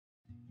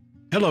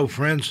Hello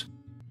friends,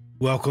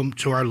 welcome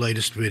to our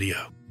latest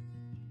video.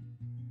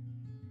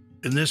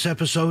 In this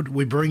episode,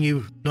 we bring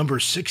you number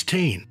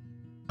 16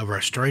 of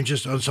our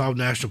Strangest Unsolved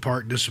National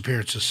Park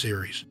Disappearances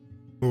series,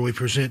 where we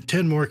present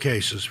 10 more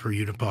cases for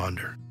you to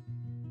ponder.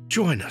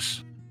 Join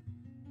us.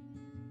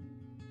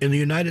 In the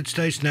United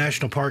States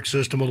National Park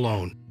System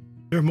alone,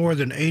 there are more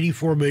than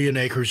 84 million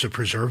acres of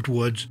preserved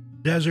woods,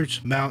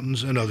 deserts,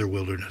 mountains, and other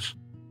wilderness.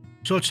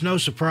 So it's no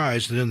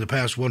surprise that in the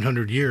past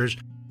 100 years,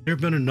 there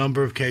have been a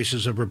number of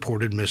cases of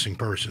reported missing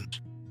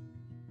persons.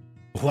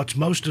 What's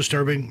most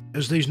disturbing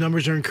is these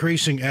numbers are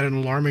increasing at an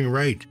alarming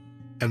rate,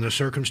 and the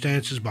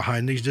circumstances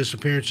behind these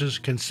disappearances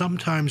can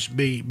sometimes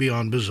be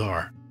beyond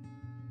bizarre.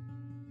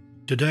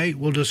 Today,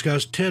 we'll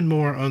discuss 10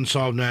 more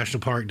unsolved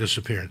national park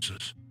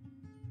disappearances.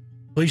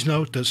 Please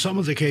note that some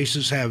of the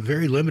cases have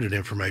very limited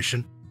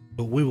information,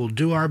 but we will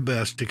do our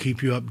best to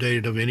keep you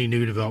updated of any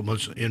new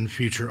developments in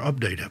future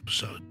update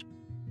episodes.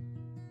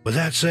 With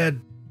that said,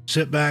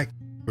 sit back,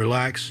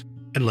 relax,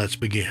 and let's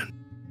begin.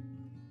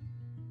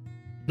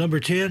 Number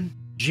 10,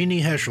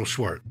 Jeannie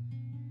Hesselschwart.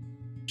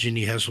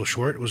 Jeannie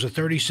Hesselschwart was a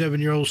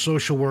 37-year-old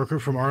social worker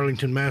from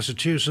Arlington,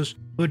 Massachusetts,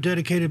 who had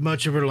dedicated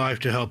much of her life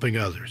to helping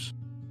others.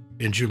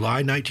 In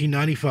July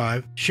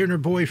 1995, she and her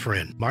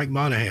boyfriend, Mike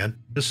Monahan,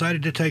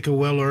 decided to take a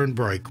well-earned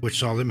break, which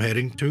saw them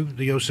heading to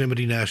the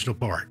Yosemite National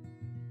Park.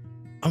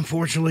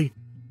 Unfortunately,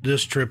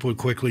 this trip would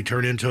quickly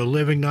turn into a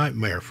living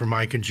nightmare for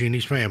Mike and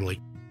Jeannie's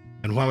family,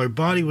 and while her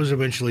body was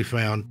eventually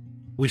found,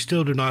 we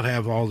still do not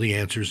have all the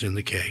answers in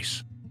the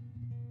case.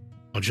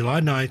 On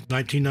July 9,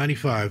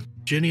 1995,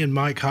 Jeannie and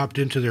Mike hopped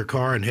into their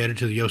car and headed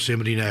to the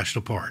Yosemite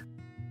National Park.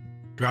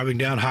 Driving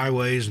down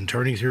highways and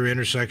turning through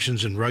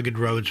intersections and rugged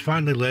roads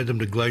finally led them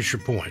to Glacier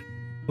Point,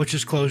 which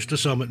is close to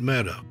Summit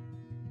Meadow.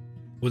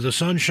 With the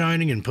sun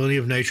shining and plenty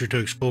of nature to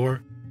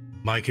explore,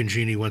 Mike and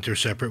Jeannie went their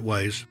separate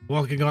ways,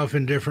 walking off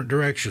in different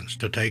directions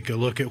to take a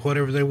look at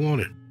whatever they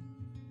wanted.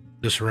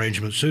 This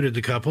arrangement suited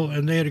the couple,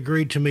 and they had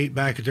agreed to meet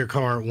back at their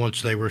car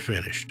once they were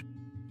finished.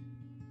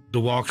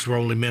 The walks were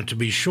only meant to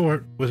be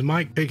short, with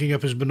Mike picking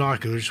up his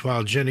binoculars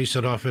while Jeannie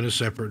set off in a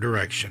separate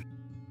direction.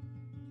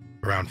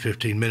 Around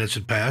 15 minutes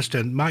had passed,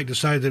 and Mike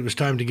decided that it was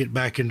time to get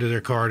back into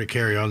their car to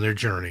carry on their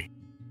journey.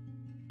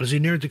 As he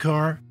neared the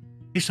car,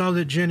 he saw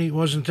that Jeannie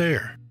wasn't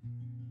there.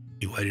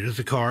 He waited at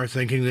the car,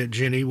 thinking that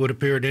Jeannie would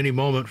appear at any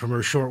moment from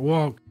her short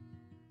walk,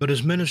 but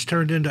as minutes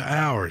turned into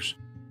hours,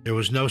 there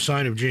was no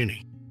sign of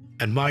Jeannie,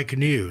 and Mike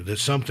knew that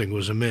something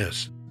was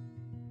amiss.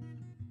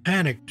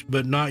 Panicked,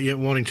 but not yet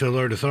wanting to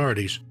alert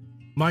authorities,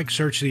 Mike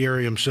searched the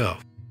area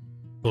himself,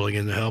 pulling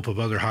in the help of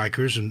other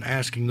hikers and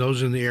asking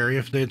those in the area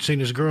if they had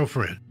seen his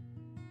girlfriend.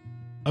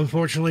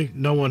 Unfortunately,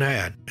 no one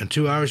had, and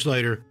 2 hours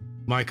later,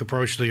 Mike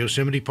approached the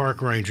Yosemite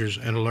Park Rangers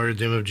and alerted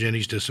them of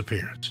Jeannie's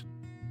disappearance.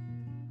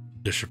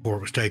 This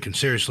report was taken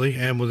seriously,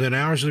 and within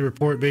hours of the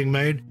report being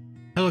made,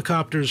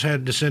 helicopters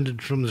had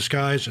descended from the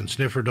skies and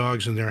sniffer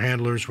dogs and their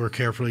handlers were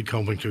carefully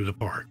combing through the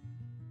park.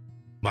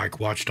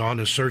 Mike watched on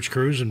as search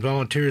crews and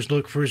volunteers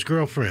looked for his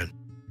girlfriend.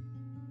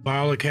 By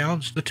all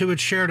accounts, the two had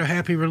shared a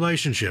happy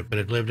relationship and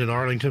had lived in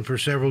Arlington for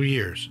several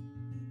years.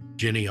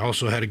 Jeannie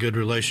also had a good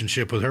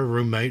relationship with her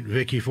roommate,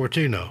 Vicky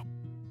Fortino.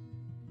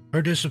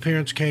 Her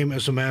disappearance came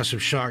as a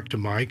massive shock to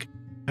Mike,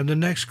 and the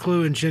next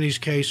clue in Jeannie's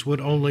case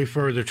would only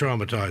further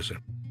traumatize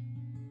him.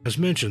 As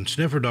mentioned,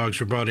 sniffer dogs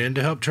were brought in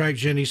to help track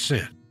Jeannie's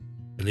scent,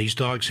 and these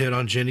dogs hit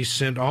on Jeannie's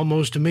scent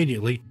almost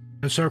immediately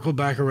and circled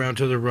back around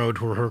to the road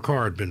where her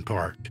car had been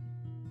parked.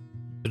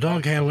 The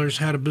dog handlers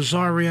had a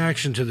bizarre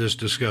reaction to this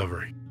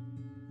discovery.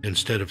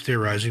 Instead of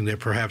theorizing that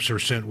perhaps her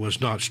scent was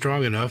not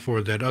strong enough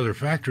or that other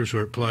factors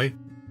were at play,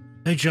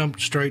 they jumped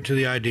straight to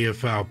the idea of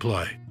foul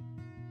play.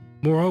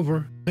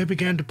 Moreover, they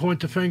began to point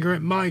the finger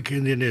at Mike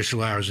in the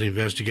initial hours of the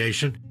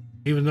investigation,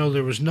 even though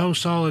there was no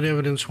solid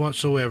evidence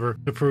whatsoever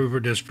to prove or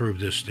disprove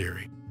this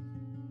theory.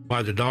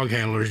 Why the dog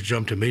handlers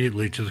jumped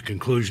immediately to the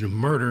conclusion of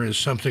murder is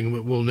something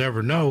that we'll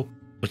never know,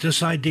 but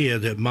this idea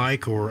that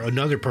Mike or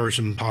another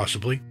person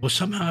possibly was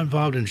somehow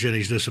involved in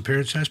Jeannie's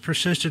disappearance has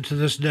persisted to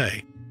this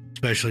day,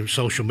 especially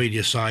social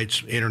media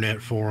sites,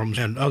 internet forums,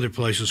 and other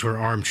places where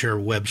armchair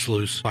web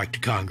sleuths like to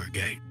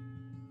congregate.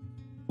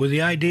 With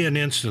the idea and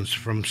instance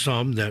from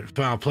some that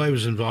foul play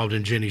was involved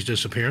in Jeannie's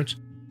disappearance,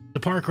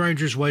 the park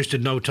rangers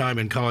wasted no time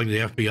in calling the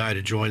FBI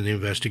to join the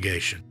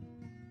investigation.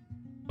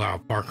 While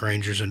park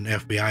rangers and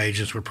FBI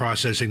agents were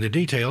processing the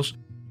details,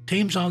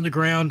 teams on the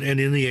ground and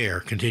in the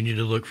air continued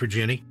to look for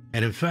Jeannie,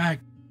 and in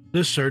fact,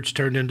 this search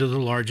turned into the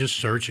largest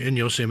search in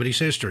Yosemite's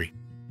history.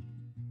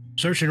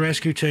 Search and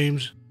rescue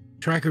teams,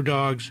 tracker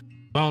dogs,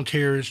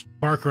 volunteers,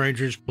 park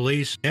rangers,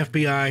 police,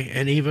 FBI,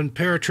 and even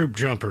paratroop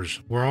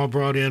jumpers were all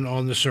brought in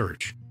on the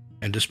search,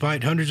 and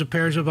despite hundreds of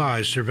pairs of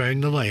eyes surveying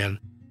the land,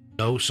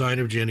 no sign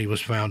of Jeannie was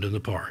found in the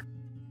park.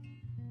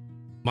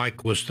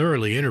 Mike was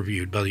thoroughly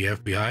interviewed by the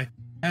FBI,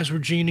 as were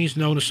Jeannie's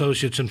known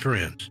associates and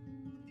friends.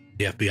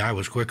 The FBI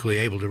was quickly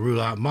able to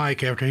rule out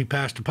Mike after he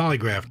passed a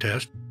polygraph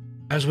test.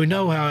 As we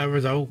know, however,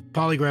 though,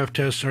 polygraph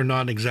tests are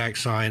not an exact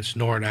science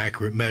nor an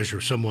accurate measure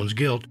of someone's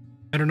guilt,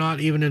 and are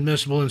not even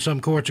admissible in some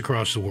courts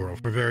across the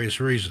world for various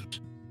reasons.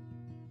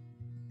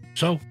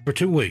 So, for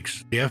 2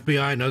 weeks, the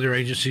FBI and other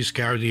agencies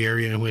scoured the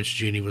area in which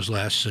Jeannie was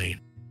last seen,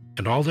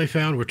 and all they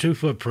found were 2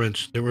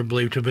 footprints that were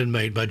believed to have been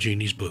made by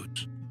Jeannie's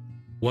boots.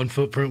 One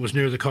footprint was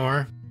near the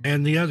car,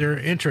 and the other,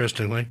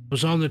 interestingly,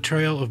 was on the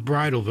trail of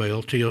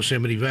Bridalveil to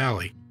Yosemite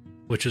Valley,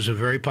 which is a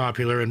very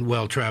popular and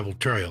well-traveled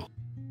trail.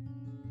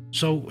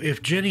 So,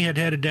 if Jenny had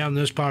headed down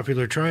this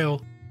popular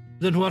trail,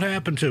 then what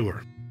happened to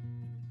her?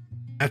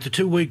 At the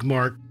 2-week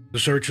mark, the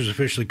search was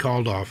officially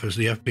called off as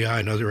the FBI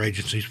and other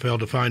agencies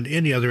failed to find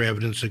any other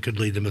evidence that could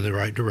lead them in the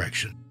right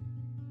direction.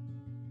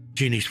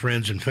 Jeannie's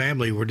friends and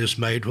family were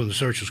dismayed when the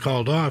search was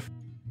called off,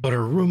 but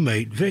her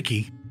roommate,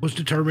 Vicky, was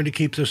determined to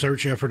keep the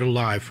search effort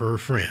alive for her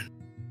friend.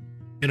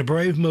 In a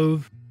brave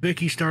move,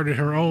 Vicky started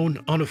her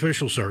own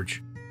unofficial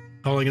search,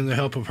 calling in the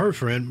help of her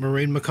friend,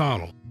 Maureen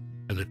McConnell,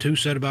 and the two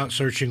set about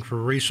searching for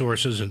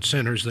resources and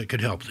centers that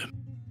could help them.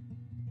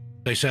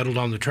 They settled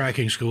on the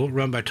tracking school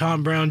run by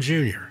Tom Brown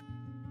Jr.,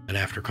 and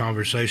after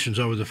conversations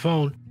over the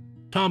phone,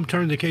 Tom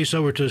turned the case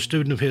over to a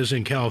student of his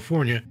in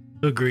California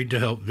who agreed to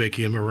help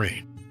Vicky and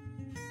Maureen.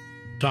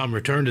 Tom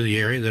returned to the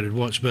area that had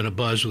once been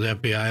abuzz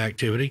with FBI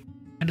activity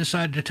and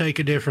decided to take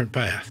a different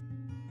path.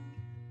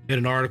 In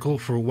an article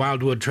for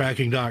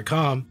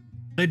WildwoodTracking.com,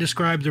 they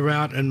described the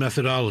route and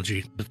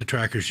methodology that the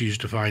trackers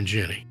used to find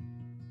Jenny.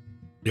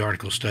 The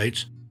article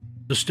states,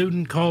 the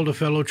student called a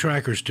fellow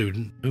tracker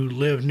student who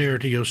lived near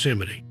to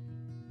Yosemite.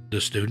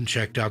 The student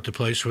checked out the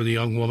place where the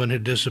young woman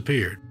had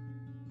disappeared.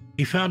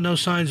 He found no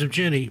signs of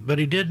Jenny, but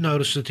he did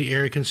notice that the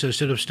area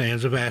consisted of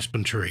stands of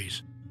aspen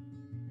trees.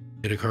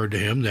 It occurred to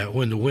him that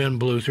when the wind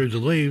blew through the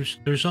leaves,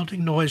 the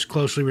resulting noise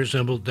closely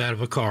resembled that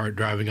of a car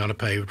driving on a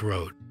paved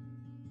road.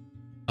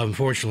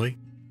 Unfortunately,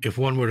 if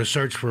one were to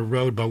search for a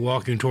road by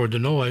walking toward the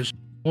noise,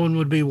 one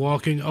would be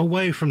walking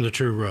away from the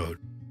true road.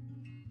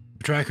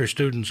 The tracker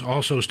students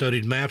also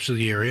studied maps of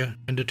the area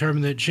and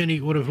determined that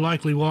Jenny would have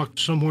likely walked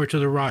somewhere to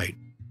the right,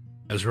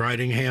 as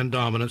right-hand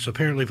dominance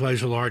apparently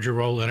plays a larger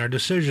role in our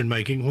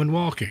decision-making when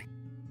walking.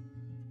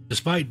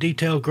 Despite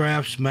detailed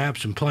graphs,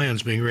 maps, and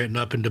plans being written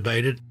up and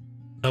debated,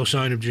 no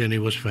sign of Jenny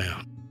was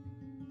found.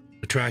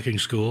 The tracking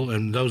school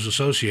and those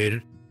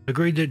associated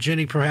agreed that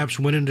Jenny perhaps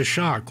went into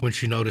shock when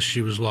she noticed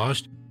she was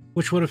lost,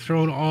 which would have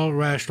thrown all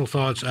rational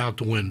thoughts out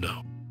the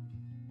window.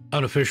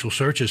 Unofficial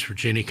searches for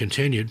Jenny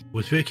continued,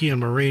 with Vicky and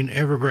Maureen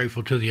ever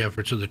grateful to the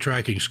efforts of the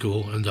tracking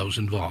school and those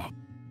involved.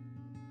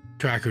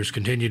 Trackers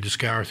continued to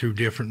scour through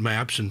different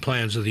maps and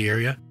plans of the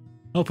area,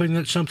 hoping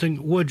that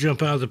something would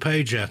jump out of the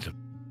page at them.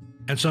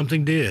 And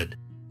something did.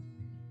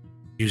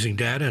 Using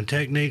data and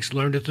techniques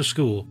learned at the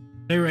school,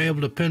 they were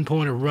able to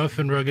pinpoint a rough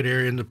and rugged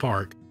area in the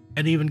park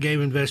and even gave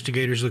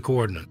investigators the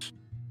coordinates.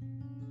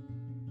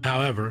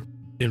 However,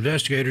 the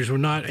investigators were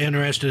not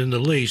interested in the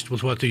least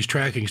with what these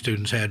tracking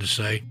students had to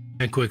say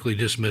and quickly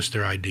dismissed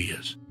their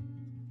ideas.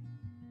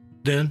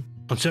 Then,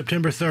 on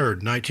September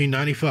 3rd,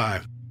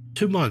 1995,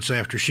 2 months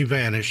after she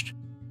vanished,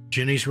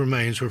 Jenny's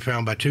remains were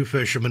found by 2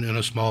 fishermen in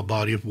a small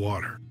body of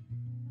water.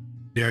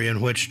 The area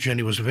in which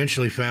Jenny was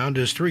eventually found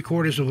is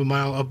 3/4 of a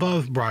mile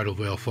above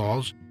Bridalveil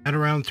Falls and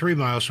around 3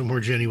 miles from where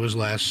Jenny was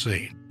last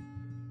seen.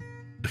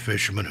 The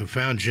fishermen who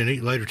found Jenny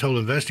later told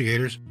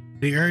investigators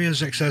the area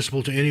is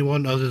accessible to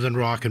anyone other than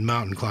rock and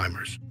mountain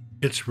climbers.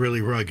 It's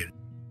really rugged.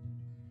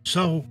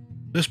 So,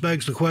 this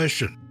begs the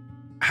question,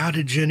 how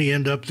did Jenny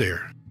end up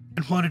there,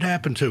 and what had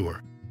happened to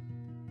her?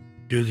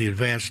 Due to the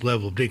advanced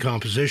level of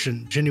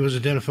decomposition, Jenny was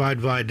identified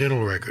via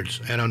dental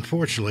records, and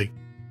unfortunately,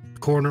 the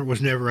coroner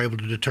was never able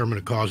to determine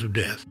a cause of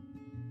death,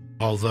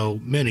 although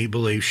many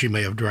believe she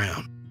may have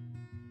drowned.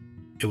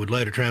 It would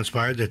later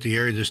transpire that the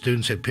area the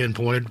students had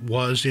pinpointed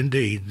was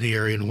indeed the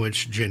area in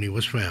which Jenny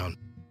was found.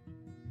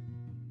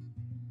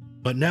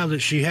 But now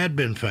that she had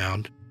been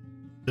found,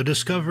 the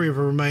discovery of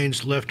her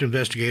remains left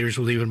investigators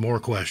with even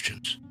more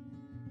questions.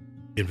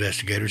 The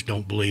investigators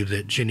don't believe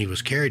that Jenny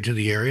was carried to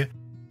the area,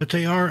 but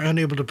they are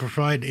unable to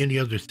provide any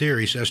other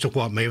theories as to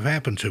what may have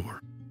happened to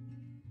her.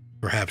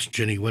 Perhaps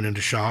Jenny went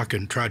into shock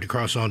and tried to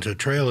cross onto a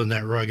trail in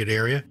that rugged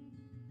area,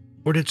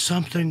 or did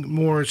something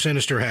more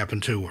sinister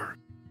happen to her?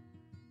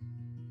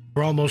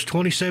 For almost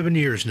 27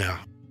 years now,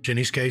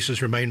 Jenny's case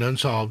has remained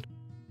unsolved,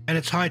 and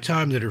it's high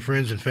time that her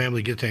friends and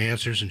family get the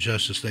answers and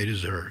justice they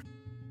deserve.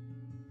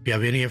 If you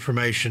have any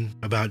information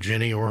about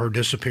Jenny or her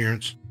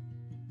disappearance,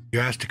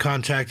 you're asked to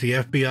contact the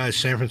FBI's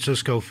San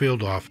Francisco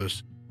field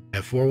office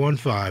at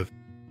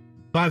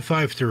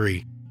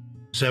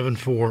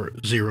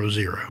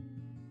 415-553-7400.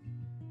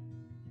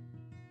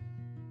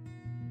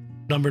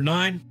 Number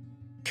 9,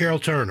 Carol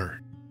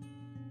Turner.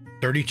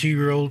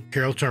 32-year-old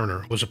Carol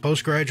Turner was a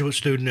postgraduate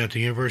student at the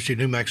University of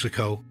New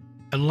Mexico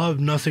and loved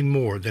nothing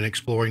more than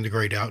exploring the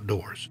great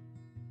outdoors.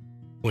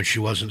 When she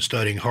wasn't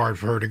studying hard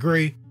for her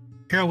degree,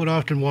 Carol would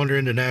often wander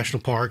into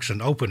national parks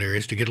and open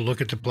areas to get a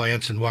look at the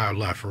plants and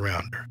wildlife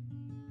around her.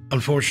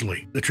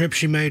 Unfortunately, the trip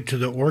she made to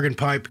the Organ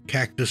Pipe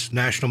Cactus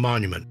National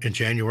Monument in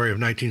January of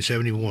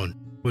 1971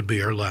 would be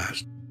her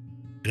last,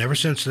 and ever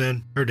since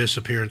then, her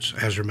disappearance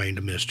has remained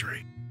a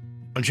mystery.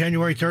 On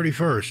January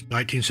 31st,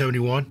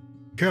 1971,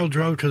 Carol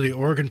drove to the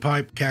Organ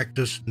Pipe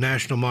Cactus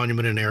National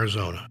Monument in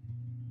Arizona.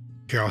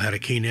 Carol had a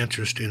keen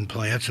interest in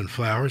plants and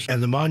flowers,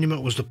 and the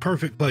monument was the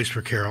perfect place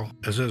for Carol,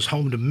 as it is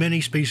home to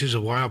many species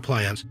of wild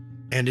plants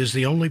and is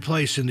the only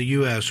place in the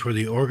U.S. where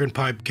the organ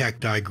pipe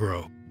cacti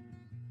grow.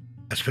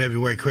 As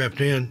February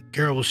crept in,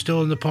 Carol was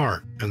still in the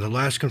park, and the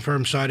last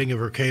confirmed sighting of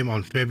her came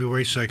on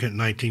February 2,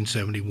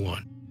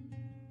 1971.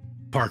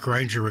 Park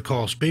ranger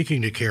recalled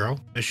speaking to Carol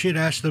as she had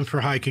asked them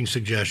for hiking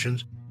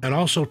suggestions and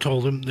also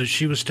told them that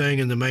she was staying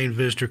in the main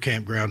visitor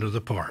campground of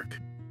the park.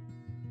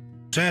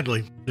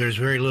 Sadly, there's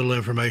very little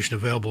information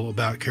available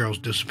about Carol's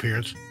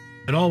disappearance,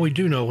 and all we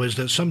do know is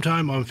that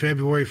sometime on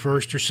February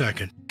 1st or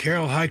 2nd,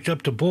 Carol hiked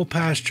up to Bull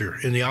Pasture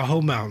in the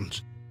Ajo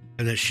Mountains,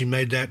 and that she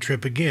made that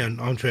trip again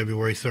on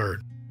February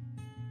 3rd.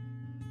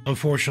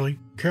 Unfortunately,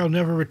 Carol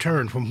never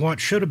returned from what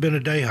should have been a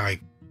day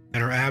hike,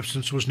 and her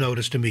absence was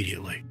noticed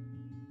immediately.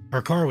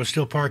 Her car was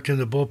still parked in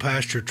the Bull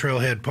Pasture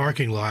trailhead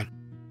parking lot,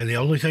 and the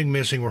only thing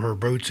missing were her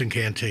boots and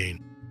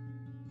canteen.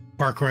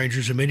 Park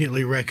rangers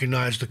immediately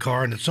recognized the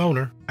car and its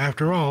owner.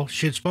 After all,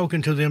 she had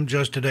spoken to them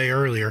just a day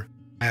earlier,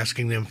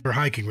 asking them for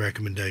hiking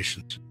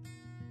recommendations.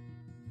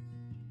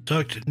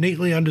 Tucked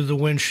neatly under the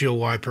windshield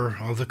wiper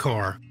of the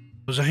car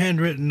was a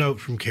handwritten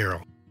note from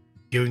Carol,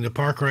 giving the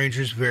park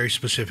rangers very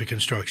specific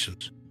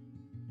instructions.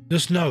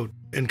 This note,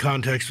 in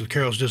context with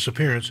Carol's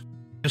disappearance,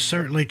 is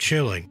certainly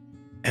chilling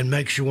and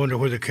makes you wonder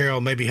whether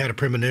Carol maybe had a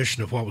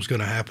premonition of what was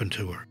going to happen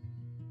to her.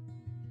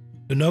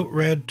 The note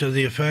read to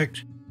the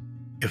effect,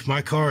 "If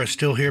my car is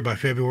still here by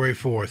February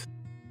 4th,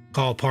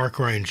 call park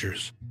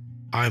rangers.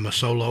 I am a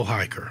solo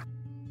hiker."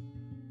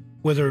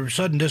 With her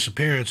sudden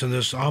disappearance and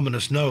this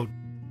ominous note,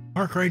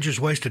 park rangers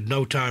wasted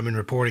no time in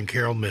reporting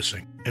Carol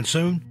missing, and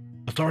soon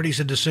authorities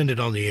had descended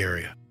on the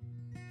area.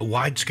 A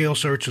wide-scale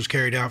search was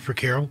carried out for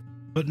Carol,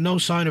 but no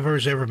sign of her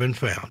has ever been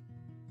found.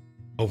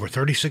 Over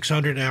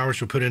 3,600 hours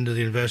were put into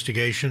the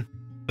investigation,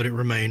 but it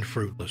remained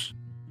fruitless.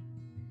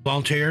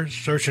 Volunteers,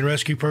 search and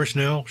rescue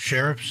personnel,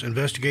 sheriffs,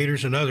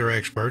 investigators, and other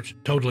experts,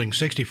 totaling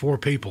 64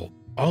 people,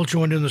 all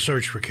joined in the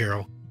search for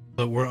Carol,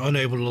 but were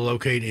unable to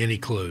locate any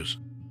clues.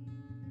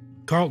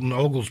 Carlton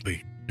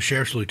Oglesby, the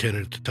sheriff's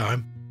lieutenant at the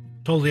time,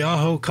 told the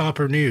Ajo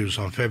Copper News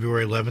on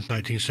February 11,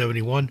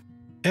 1971,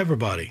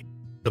 "Everybody,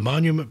 the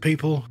monument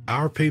people,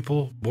 our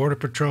people, Border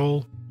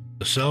Patrol,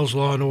 the Cells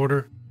Law and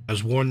Order,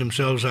 has worn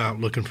themselves out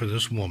looking for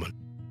this woman.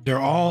 They're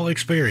all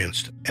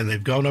experienced, and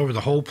they've gone over the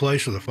whole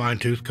place with a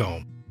fine-tooth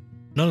comb.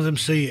 None of them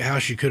see how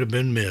she could have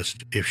been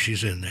missed if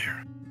she's in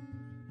there."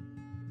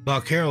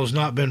 While Carol has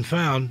not been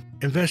found,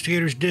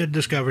 investigators did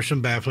discover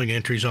some baffling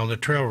entries on the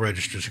trail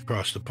registers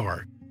across the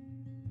park.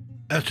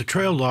 At the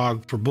trail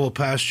log for Bull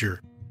Pasture,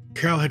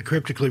 Carol had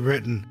cryptically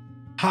written,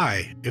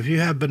 "Hi, if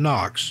you have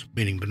binocs,"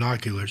 meaning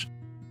binoculars,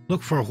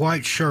 "look for a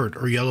white shirt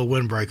or yellow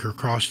windbreaker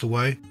across the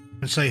way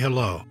and say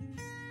hello."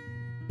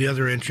 The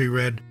other entry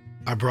read,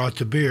 "I brought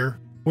the beer.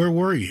 Where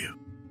were you?"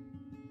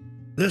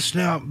 This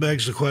now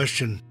begs the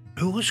question,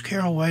 who was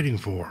Carol waiting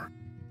for?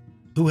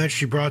 Who had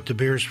she brought the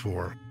beers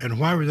for, and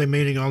why were they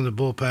meeting on the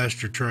Bull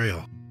Pasture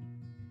Trail?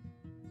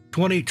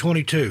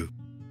 2022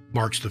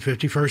 marks the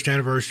 51st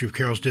anniversary of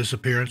Carol's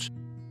disappearance,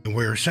 and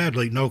we are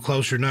sadly no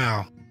closer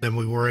now than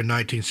we were in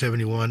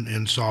 1971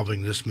 in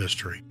solving this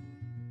mystery.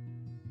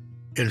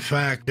 In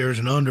fact, there is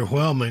an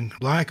underwhelming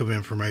lack of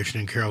information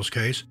in Carol's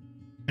case,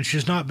 and she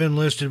has not been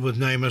listed with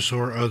NamUs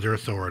or other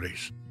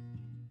authorities.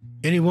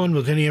 Anyone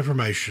with any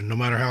information, no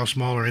matter how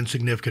small or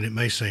insignificant it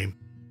may seem,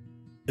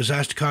 is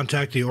asked to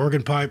contact the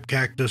Organ Pipe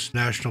Cactus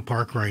National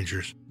Park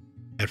Rangers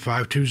at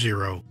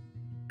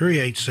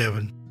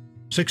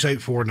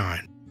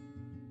 520-387-6849.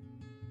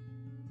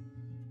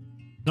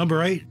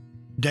 Number 8.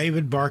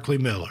 David Barclay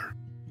Miller.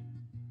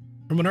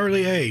 From an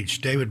early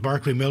age, David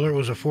Barclay Miller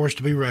was a force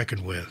to be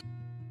reckoned with.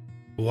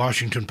 The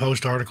Washington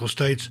Post article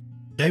states,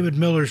 David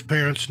Miller's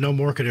parents no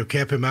more could have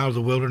kept him out of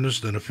the wilderness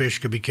than a fish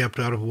could be kept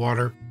out of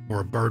water or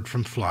a bird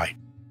from flight.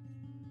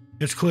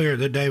 It's clear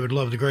that David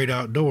loved the great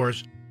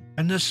outdoors,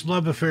 and this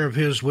love affair of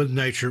his with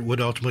nature would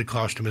ultimately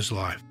cost him his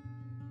life.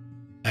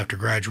 After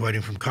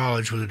graduating from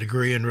college with a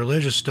degree in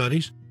religious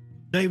studies,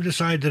 David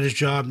decided that his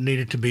job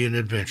needed to be an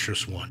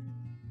adventurous one.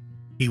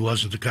 He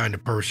wasn't the kind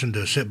of person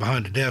to sit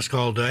behind a desk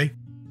all day.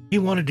 He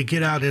wanted to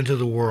get out into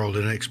the world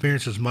and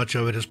experience as much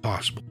of it as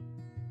possible.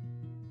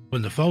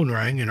 When the phone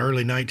rang in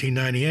early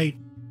 1998,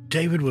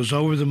 David was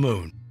over the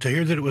moon to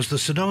hear that it was the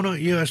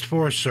Sedona U.S.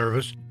 Forest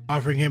Service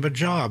offering him a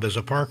job as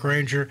a park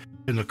ranger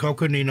in the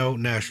Coconino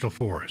National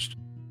Forest.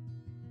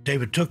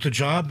 David took the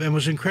job and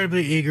was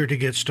incredibly eager to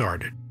get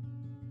started.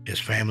 His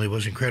family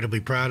was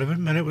incredibly proud of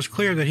him, and it was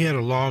clear that he had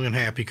a long and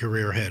happy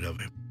career ahead of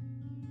him.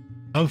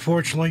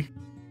 Unfortunately,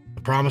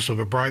 the promise of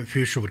a bright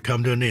future would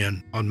come to an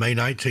end on May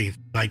 19,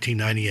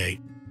 1998.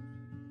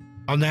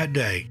 On that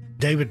day,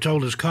 David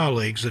told his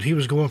colleagues that he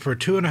was going for a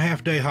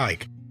 2.5-day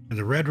hike in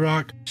the Red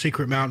Rock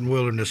Secret Mountain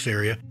Wilderness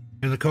area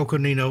in the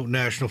Coconino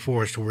National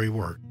Forest where he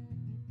worked.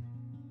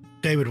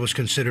 David was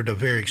considered a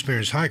very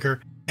experienced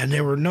hiker, and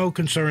there were no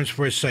concerns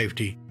for his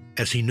safety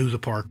as he knew the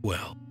park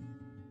well.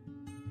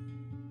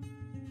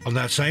 On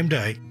that same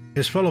day,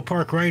 his fellow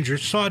park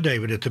rangers saw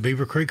David at the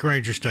Beaver Creek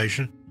Ranger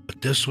Station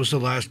but this was the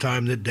last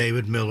time that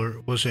David Miller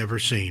was ever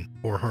seen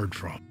or heard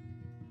from.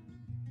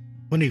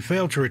 When he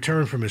failed to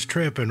return from his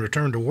trip and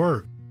returned to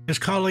work, his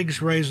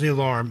colleagues raised the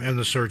alarm and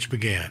the search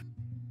began.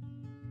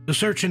 The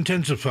search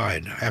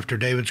intensified after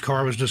David's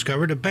car was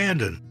discovered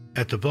abandoned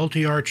at the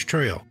Vultee Arch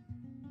Trail,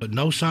 but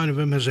no sign of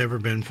him has ever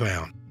been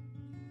found.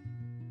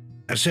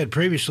 As said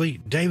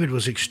previously, David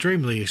was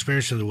extremely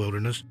experienced in the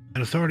wilderness,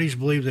 and authorities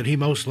believe that he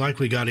most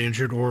likely got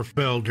injured or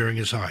fell during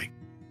his hike.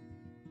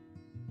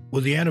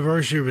 With the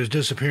anniversary of his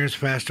disappearance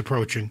fast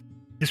approaching,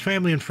 his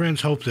family and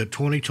friends hope that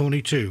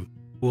 2022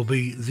 will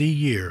be the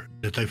year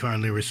that they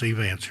finally receive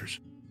answers.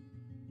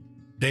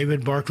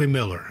 David Barclay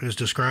Miller is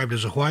described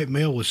as a white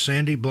male with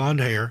sandy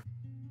blonde hair,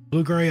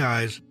 blue-gray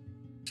eyes,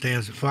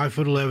 stands at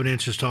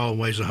 5'11" tall and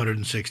weighs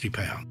 160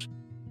 pounds.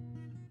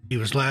 He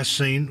was last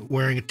seen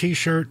wearing a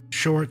t-shirt,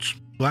 shorts,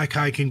 black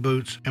hiking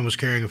boots, and was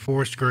carrying a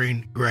forest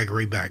green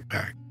Gregory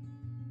backpack.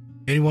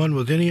 Anyone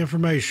with any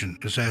information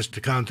is asked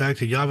to contact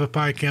the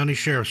Yavapai County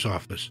Sheriff's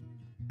Office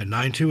at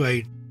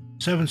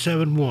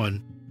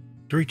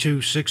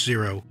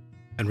 928-771-3260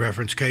 and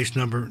reference case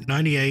number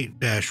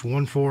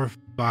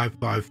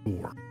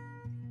 98-14554.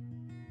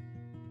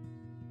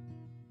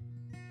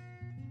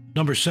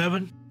 Number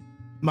 7.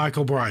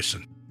 Michael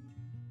Bryson.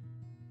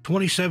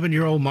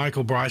 27-year-old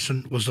Michael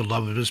Bryson was the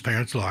love of his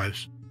parents'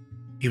 lives.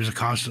 He was a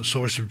constant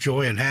source of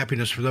joy and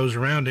happiness for those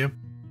around him,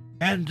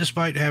 and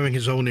despite having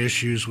his own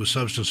issues with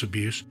substance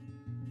abuse,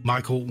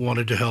 Michael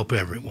wanted to help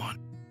everyone.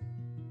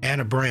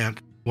 Anna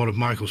Brandt, one of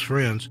Michael's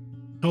friends,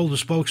 told the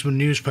Spokesman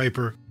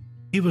newspaper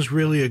he was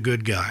really a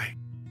good guy.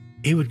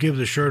 He would give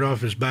the shirt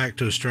off his back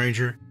to a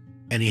stranger,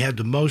 and he had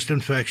the most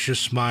infectious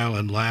smile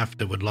and laugh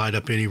that would light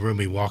up any room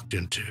he walked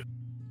into.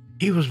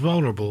 He was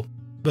vulnerable,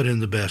 but in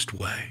the best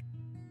way.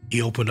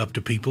 He opened up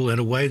to people in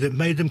a way that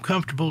made them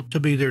comfortable to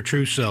be their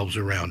true selves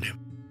around him.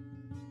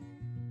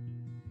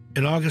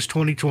 In August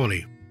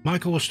 2020,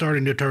 Michael was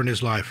starting to turn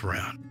his life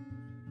around.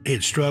 He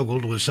had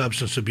struggled with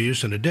substance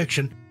abuse and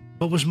addiction,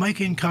 but was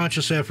making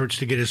conscious efforts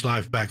to get his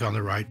life back on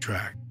the right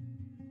track.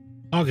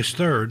 August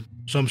 3rd,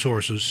 some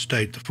sources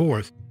state the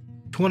 4th,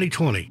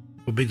 2020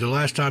 would be the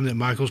last time that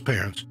Michael's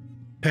parents,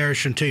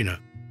 Parrish and Tina,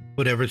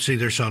 would ever see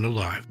their son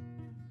alive.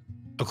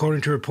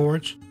 According to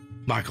reports,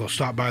 Michael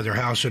stopped by their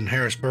house in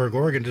Harrisburg,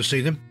 Oregon to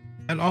see them,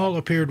 and all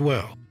appeared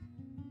well.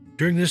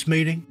 During this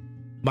meeting,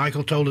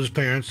 Michael told his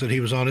parents that he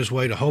was on his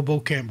way to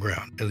Hobo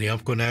Campground in the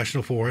Umpqua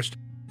National Forest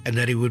and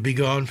that he would be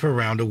gone for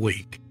around a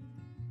week.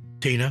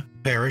 Tina,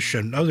 Parrish,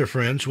 and other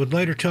friends would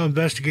later tell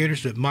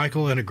investigators that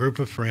Michael and a group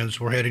of friends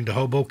were heading to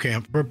Hobo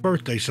Camp for a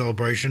birthday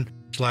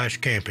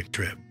celebration/camping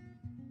trip.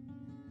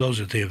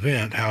 Those at the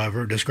event,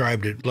 however,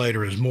 described it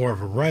later as more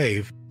of a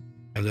rave,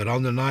 and that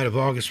on the night of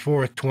August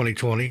 4th,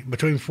 2020,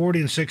 between 40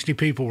 and 60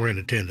 people were in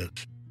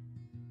attendance.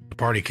 The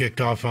party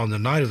kicked off on the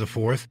night of the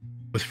 4th,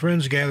 with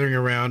friends gathering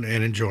around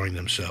and enjoying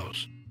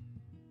themselves.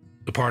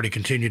 The party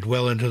continued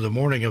well into the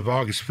morning of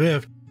August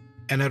 5th,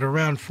 and at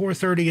around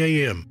 4:30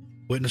 a.m.,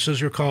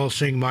 witnesses recall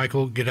seeing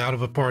Michael get out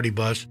of a party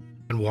bus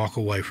and walk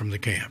away from the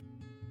camp.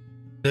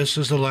 This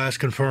is the last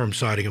confirmed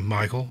sighting of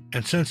Michael,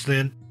 and since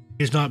then,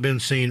 he's not been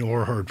seen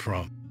or heard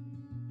from.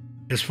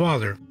 His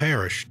father,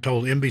 Parrish,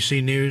 told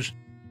NBC News,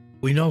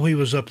 "We know he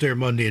was up there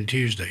Monday and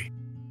Tuesday,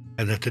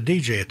 and that the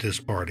DJ at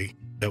this party,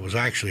 that was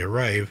actually a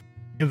rave,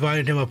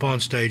 invited him up on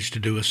stage to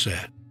do a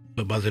set,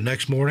 but by the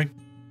next morning,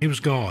 he was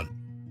gone."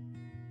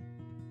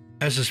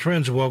 As his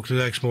friends awoke the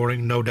next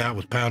morning, no doubt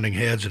with pounding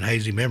heads and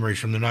hazy memories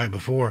from the night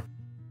before,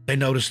 they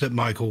noticed that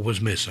Michael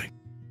was missing.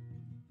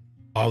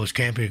 All his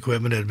camping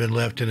equipment had been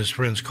left in his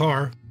friend's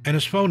car, and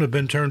his phone had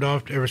been turned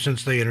off ever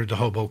since they entered the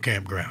Hobo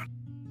Campground.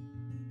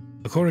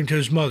 According to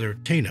his mother,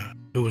 Tina,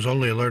 who was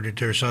only alerted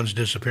to her son's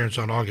disappearance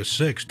on August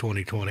 6,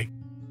 2020,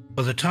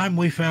 by the time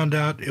we found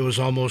out, it was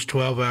almost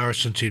 12 hours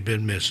since he'd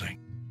been missing.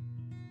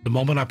 The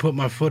moment I put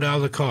my foot out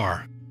of the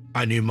car,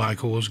 I knew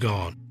Michael was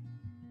gone.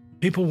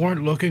 People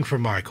weren't looking for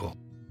Michael.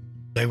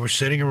 They were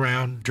sitting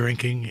around,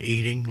 drinking,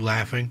 eating,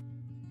 laughing.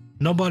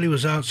 Nobody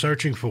was out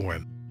searching for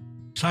him,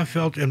 so I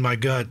felt in my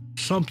gut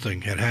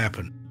something had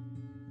happened.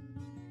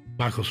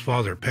 Michael's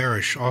father,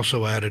 Parrish,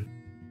 also added,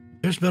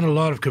 "There's been a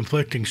lot of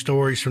conflicting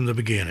stories from the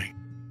beginning.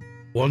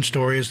 One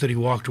story is that he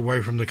walked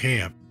away from the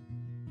camp.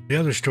 The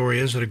other story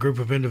is that a group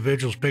of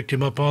individuals picked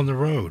him up on the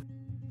road.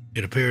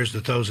 It appears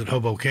that those at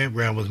Hobo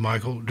Campground with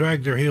Michael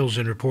dragged their heels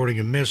in reporting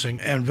him missing,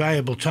 and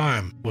valuable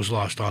time was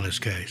lost on his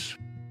case."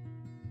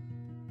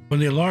 When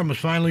the alarm was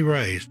finally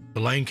raised,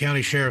 the Lane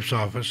County Sheriff's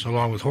Office,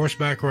 along with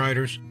horseback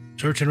riders,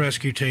 search and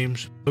rescue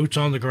teams, boots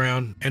on the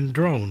ground, and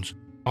drones,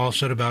 all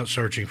set about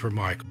searching for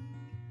Michael.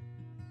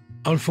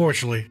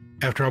 Unfortunately,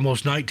 after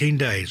almost 19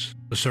 days,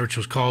 the search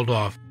was called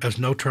off as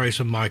no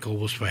trace of Michael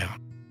was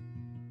found.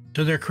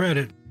 To their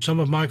credit, some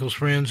of Michael's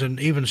friends and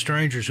even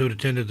strangers who had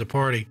attended the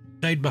party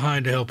stayed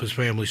behind to help his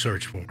family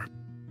search for him.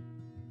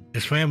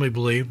 His family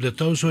believed that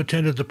those who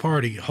attended the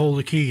party hold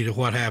the key to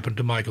what happened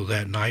to Michael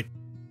that night,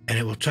 and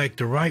it will take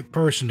the right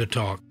person to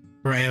talk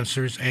for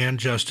answers and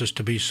justice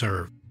to be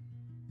served.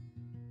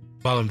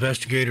 While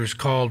investigators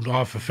called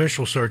off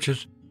official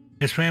searches,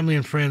 His family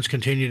and friends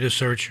continue to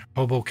search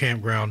Hobo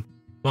Campground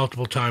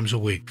multiple times a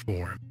week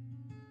for him.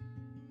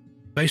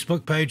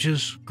 Facebook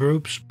pages,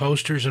 groups,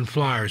 posters, and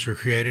flyers were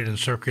created and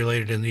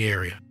circulated in the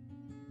area.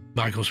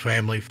 Michael's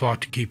family fought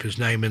to keep his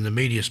name in the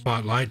media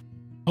spotlight,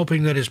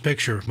 hoping that his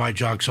picture might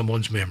jog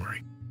someone's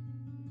memory.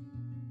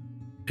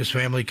 His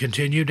family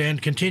continued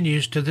and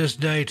continues to this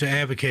day to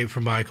advocate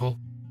for Michael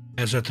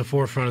as at the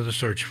forefront of the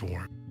search for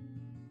him.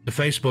 The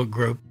Facebook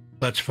group,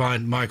 Let's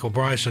Find Michael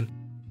Bryson,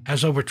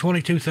 has over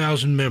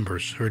 22,000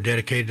 members who are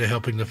dedicated to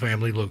helping the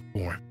family look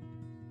for him.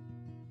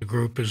 The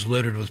group is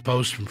littered with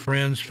posts from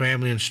friends,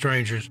 family, and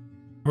strangers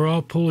who are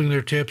all pooling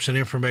their tips and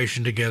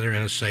information together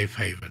in a safe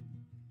haven.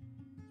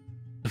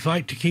 The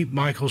fight to keep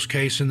Michael's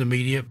case in the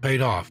media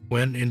paid off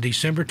when, in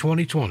December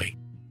 2020,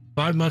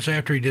 5 months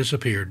after he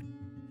disappeared,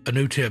 a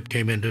new tip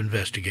came into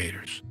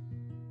investigators.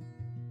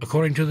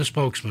 According to the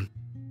spokesman,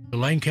 the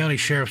Lane County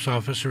Sheriff's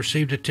Office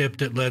received a tip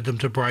that led them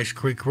to Bryce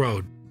Creek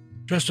Road,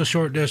 just a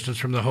short distance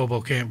from the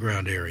Hobo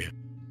Campground area.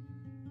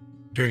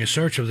 During a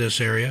search of this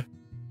area,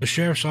 the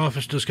Sheriff's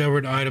Office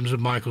discovered items of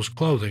Michael's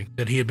clothing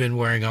that he had been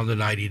wearing on the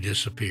night he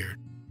disappeared.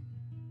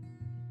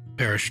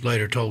 Parrish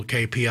later told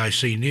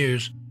KPIC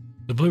News,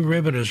 "The blue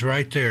ribbon is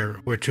right there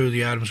where two of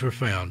the items were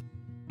found,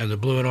 and the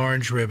blue and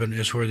orange ribbon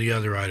is where the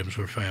other items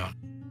were found.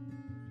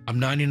 I'm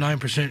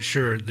 99%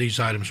 sure these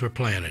items were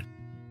planted."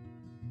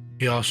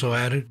 He also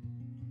added,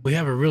 "We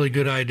have a really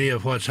good idea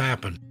of what's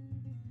happened,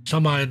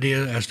 some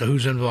idea as to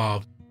who's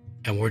involved,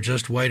 and we're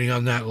just waiting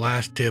on that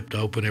last tip to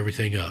open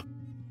everything up.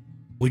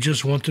 We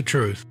just want the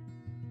truth.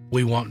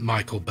 We want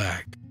Michael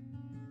back."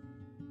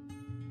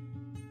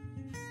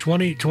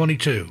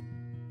 2022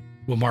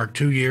 will mark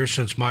 2 years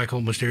since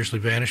Michael mysteriously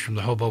vanished from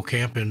the Hobo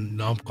Camp in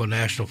the Umpqua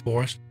National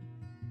Forest,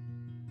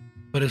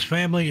 but his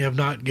family have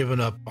not given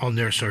up on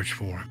their search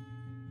for him.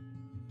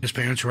 His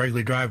parents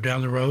regularly drive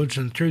down the roads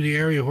and through the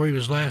area where he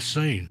was last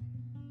seen.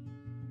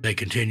 They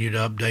continue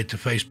to update the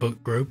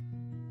Facebook group,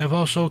 have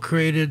also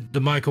created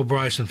the Michael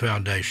Bryson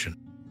Foundation,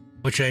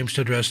 which aims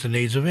to address the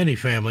needs of any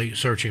family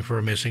searching for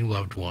a missing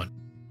loved one.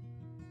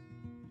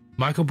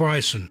 Michael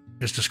Bryson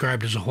is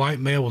described as a white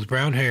male with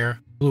brown hair,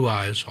 blue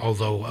eyes,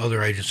 although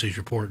other agencies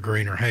report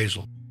green or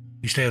hazel.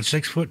 He stands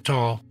 6 foot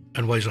tall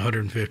and weighs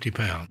 150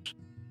 pounds.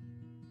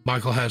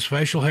 Michael has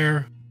facial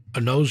hair,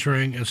 a nose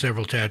ring, and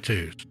several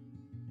tattoos.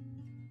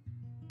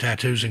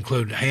 Tattoos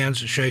include hands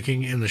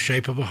shaking in the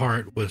shape of a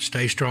heart with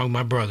 "Stay Strong,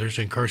 My Brothers"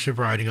 in cursive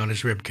writing on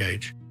his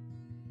ribcage,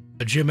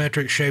 a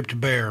geometric-shaped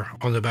bear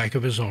on the back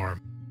of his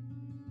arm,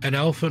 an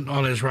elephant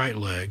on his right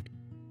leg,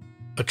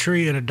 a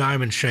tree in a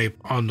diamond shape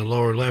on the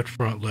lower left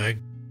front leg,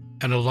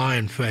 and a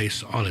lion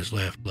face on his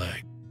left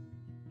leg.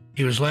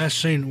 He was last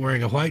seen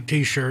wearing a white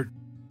t-shirt,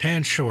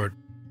 tan short,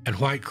 and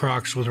white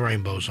Crocs with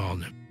rainbows on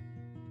them.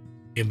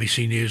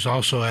 NBC News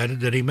also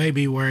added that he may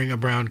be wearing a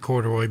brown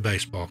corduroy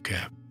baseball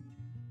cap.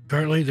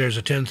 Currently, there's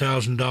a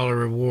 $10,000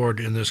 reward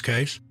in this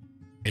case,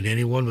 and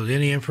anyone with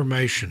any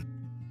information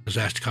is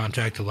asked to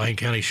contact the Lane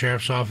County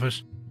Sheriff's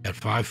Office at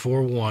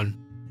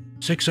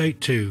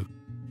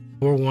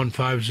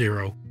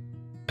 541-682-4150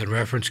 and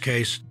reference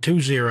case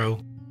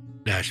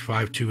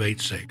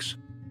 20-5286.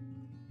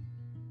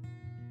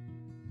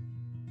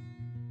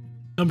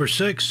 Number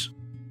 6,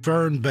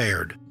 Fern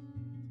Baird.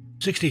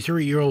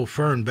 63-year-old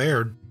Fern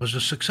Baird was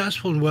a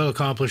successful and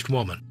well-accomplished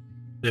woman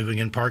living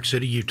in Park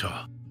City,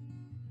 Utah.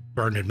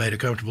 Fern had made a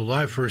comfortable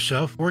life for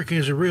herself, working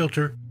as a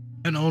realtor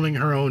and owning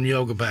her own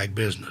yoga bag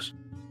business.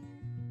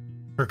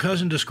 Her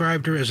cousin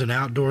described her as an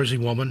outdoorsy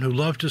woman who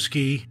loved to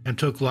ski and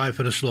took life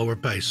at a slower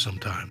pace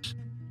sometimes.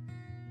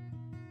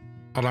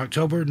 On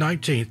October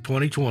 19,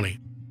 2020,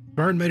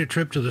 Fern made a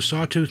trip to the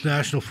Sawtooth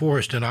National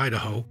Forest in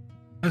Idaho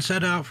and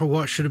set out for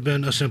what should have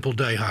been a simple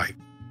day hike.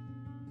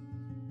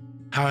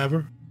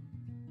 However,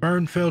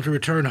 Fern failed to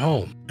return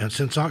home, and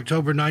since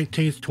October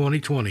 19,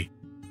 2020,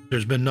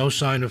 there's been no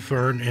sign of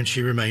Fern and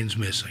she remains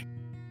missing.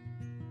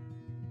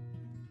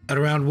 At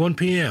around 1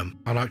 p.m.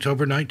 on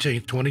October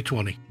 19,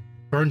 2020,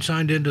 Fern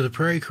signed into the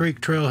Prairie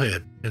Creek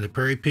Trailhead in the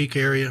Prairie Peak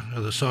area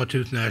of the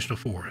Sawtooth National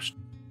Forest.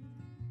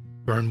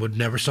 Fern would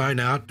never sign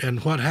out,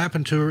 and what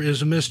happened to her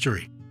is a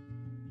mystery.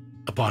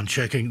 Upon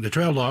checking the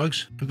trail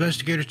logs,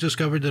 investigators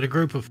discovered that a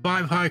group of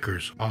 5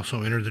 hikers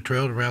also entered the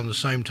trail around the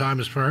same time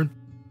as Fern,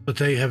 but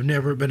they have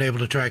never been able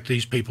to track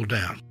these people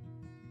down.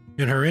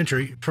 In her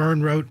entry,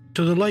 Fern wrote,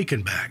 "To the lake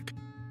and back,"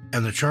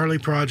 and the Charlie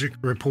Project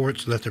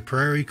reports that the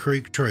Prairie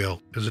Creek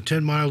Trail is a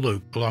 10-mile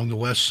loop along the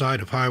west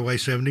side of Highway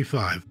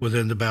 75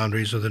 within the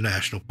boundaries of the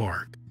national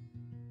park.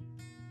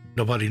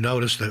 Nobody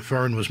noticed that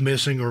Fern was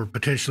missing or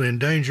potentially in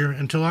danger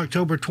until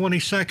October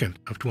 22nd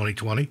of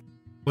 2020,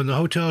 when the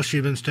hotel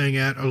she'd been staying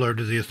at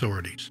alerted the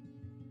authorities.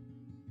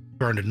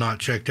 Fern had not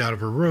checked out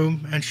of her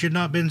room, and she had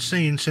not been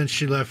seen since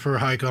she left for a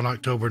hike on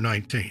October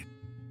 19th.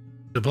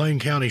 The Blaine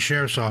County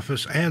Sheriff's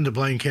Office and the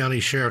Blaine County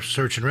Sheriff's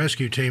Search and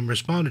Rescue Team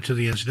responded to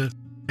the incident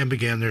and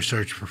began their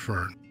search for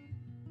Fern.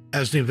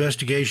 As the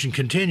investigation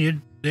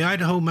continued, the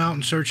Idaho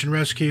Mountain Search and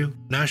Rescue,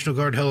 National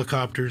Guard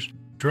helicopters,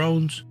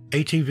 drones,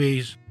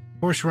 ATVs,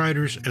 horse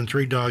riders, and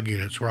 3 dog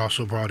units were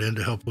also brought in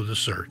to help with the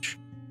search.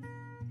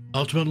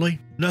 Ultimately,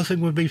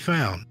 nothing would be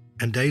found,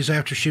 and days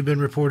after she'd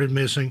been reported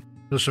missing,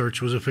 the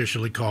search was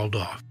officially called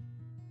off.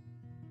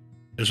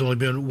 There's only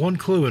been one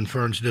clue in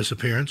Fern's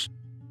disappearance,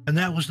 and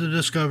that was the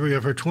discovery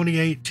of her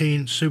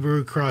 2018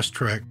 Subaru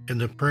Crosstrek in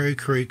the Prairie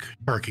Creek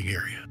parking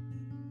area.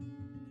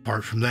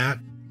 Apart from that,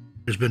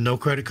 there's been no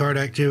credit card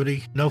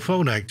activity, no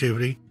phone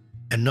activity,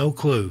 and no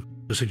clue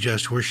to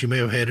suggest where she may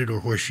have headed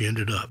or where she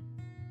ended up.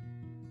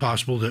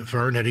 Possible that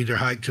Fern had either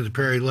hiked to the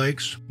Prairie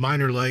Lakes,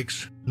 Minor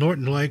Lakes,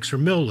 Norton Lakes, or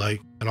Mill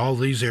Lake, and all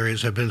these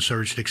areas have been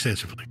searched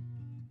extensively.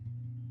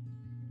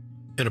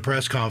 In a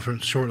press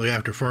conference shortly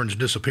after Fern's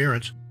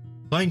disappearance,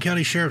 Blaine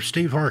County Sheriff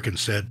Steve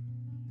Harkins said,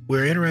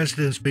 "We're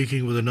interested in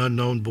speaking with an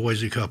unknown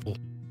Boise couple,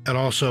 and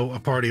also a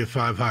party of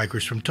 5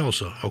 hikers from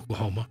Tulsa,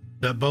 Oklahoma,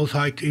 that both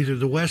hiked either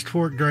the West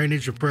Fork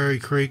drainage of Prairie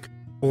Creek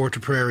or to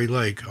Prairie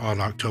Lake on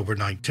October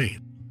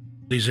 19th.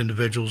 These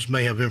individuals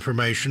may have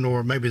information,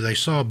 or maybe they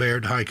saw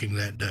Baird hiking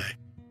that day."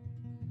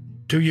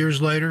 2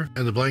 years later,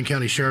 and the Blaine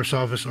County Sheriff's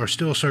Office are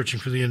still searching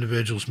for the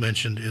individuals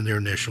mentioned in their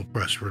initial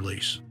press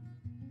release.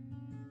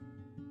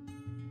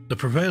 The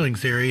prevailing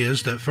theory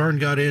is that Fern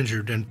got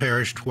injured and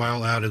perished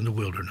while out in the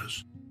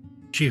wilderness.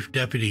 Chief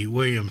Deputy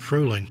William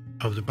Fruehling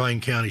of the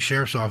Blaine County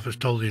Sheriff's Office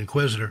told the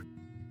Inquisitor,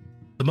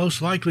 "The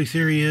most likely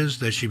theory is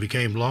that she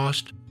became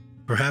lost,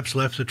 perhaps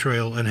left the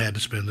trail and had to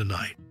spend the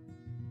night.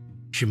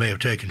 She may have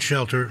taken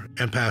shelter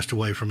and passed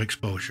away from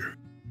exposure.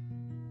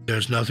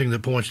 There's nothing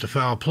that points to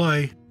foul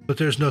play, but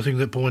there's nothing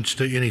that points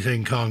to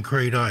anything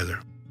concrete either."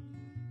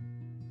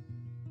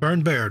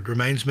 Fern Baird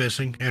remains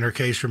missing and her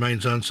case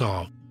remains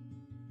unsolved.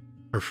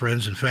 Her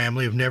friends and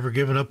family have never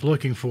given up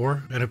looking for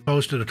her and have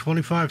posted a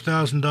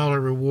 $25,000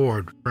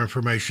 reward for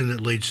information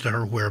that leads to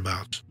her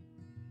whereabouts.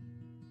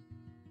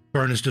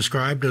 Fern is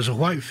described as a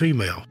white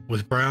female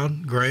with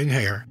brown, graying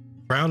hair,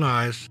 brown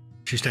eyes.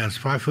 She stands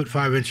 5 foot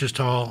 5 inches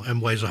tall and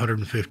weighs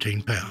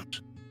 115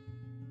 pounds.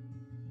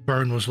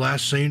 Fern was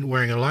last seen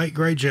wearing a light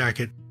gray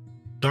jacket,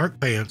 dark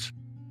pants,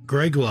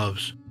 gray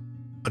gloves,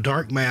 a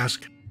dark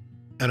mask,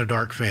 and a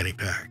dark fanny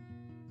pack.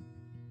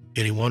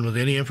 Anyone with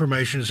any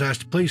information is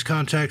asked to please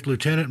contact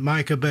Lieutenant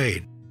Micah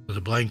Bade of the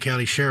Blaine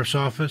County Sheriff's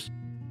Office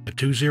at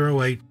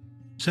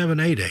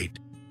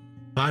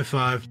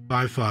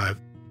 208-788-5555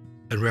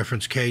 and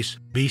reference case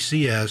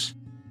BCS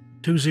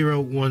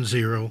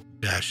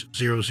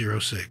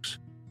 2010-006.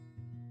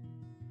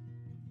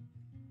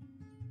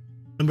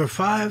 Number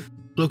 5,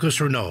 Lucas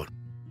Renault.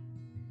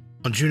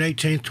 On June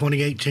 18,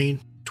 2018,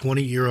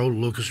 20-year-old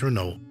Lucas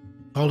Renault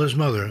called his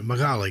mother,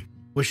 Magali,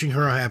 wishing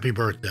her a happy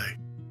birthday.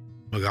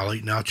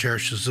 Magali now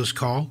cherishes this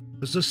call,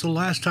 as this is the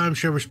last time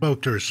she ever spoke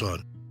to her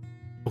son.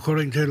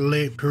 According to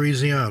Le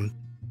Parisien,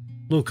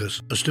 Lucas,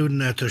 a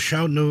student at the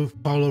Chateauneuf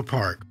Polo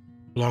Park,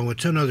 along with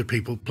 10 other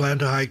people,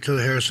 planned to hike to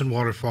the Harrison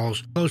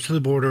Waterfalls close to the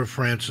border of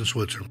France and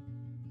Switzerland.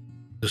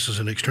 This is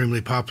an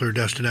extremely popular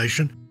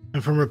destination,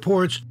 and from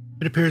reports,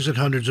 it appears that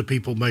hundreds of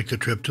people make the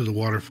trip to the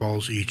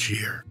waterfalls each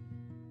year.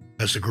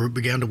 As the group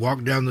began to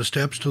walk down the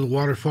steps to the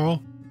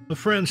waterfall, a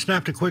friend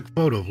snapped a quick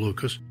photo of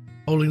Lucas,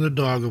 holding the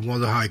dog of one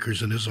of the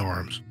hikers in his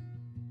arms.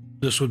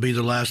 This would be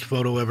the last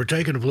photo ever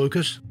taken of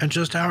Lucas, and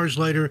just hours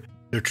later,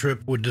 their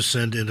trip would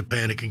descend into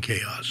panic and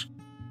chaos.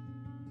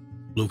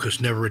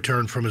 Lucas never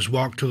returned from his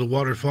walk to the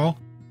waterfall.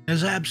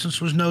 His absence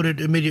was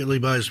noted immediately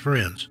by his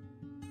friends.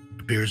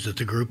 It appears that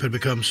the group had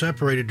become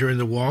separated during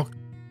the walk,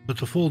 but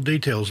the full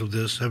details of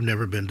this have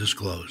never been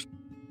disclosed.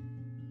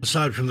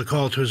 Aside from the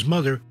call to his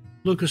mother,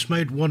 Lucas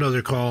made one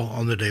other call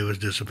on the day of his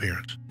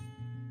disappearance.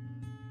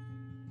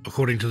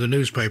 According to the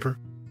newspaper,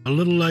 a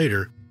little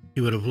later,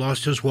 he would have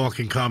lost his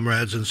walking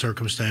comrades in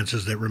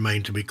circumstances that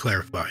remain to be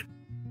clarified.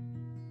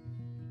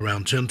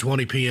 Around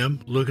 10:20 p.m.,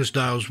 Lucas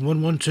dials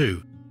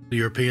 112, the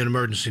European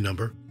emergency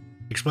number,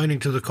 explaining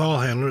to the call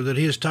handler that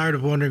he is tired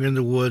of wandering in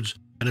the woods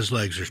and his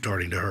legs are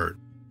starting to hurt.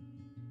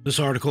 This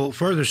article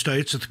further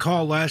states that the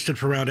call lasted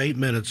for around 8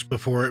 minutes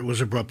before it was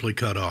abruptly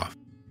cut off.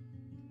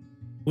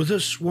 With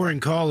this worrying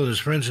call and his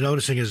friends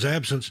noticing his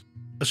absence,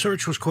 a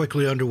search was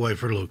quickly underway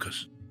for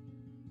Lucas.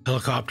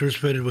 Helicopters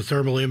fitted with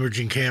thermal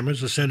imaging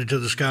cameras ascended to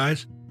the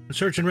skies, and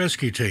search and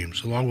rescue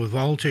teams, along with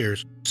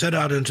volunteers, set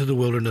out into the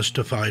wilderness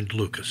to find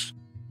Lucas.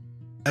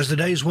 As the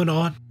days went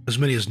on, as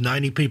many as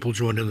 90 people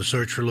joined in the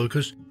search for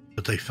Lucas,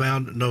 but they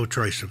found no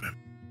trace of him.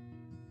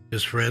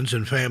 His friends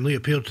and family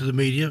appealed to the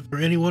media for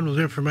anyone with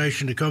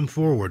information to come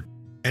forward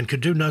and could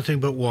do nothing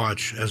but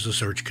watch as the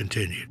search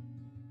continued.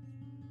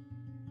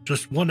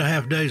 Just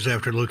 1.5 days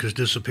after Lucas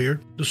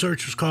disappeared, the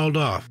search was called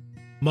off,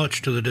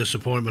 much to the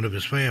disappointment of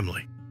his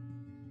family.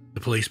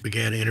 The police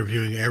began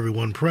interviewing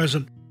everyone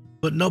present,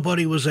 but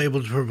nobody was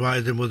able to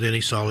provide them with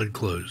any solid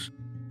clues.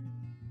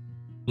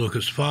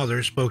 Lucas'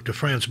 father spoke to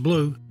France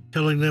Bleu,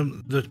 telling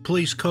them that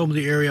police combed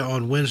the area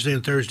on Wednesday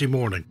and Thursday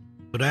morning,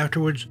 but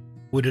afterwards,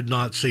 we did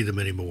not see them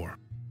anymore.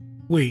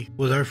 We,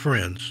 with our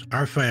friends,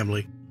 our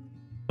family,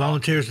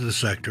 volunteers of the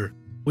sector,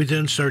 we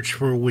then searched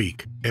for a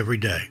week, every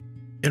day.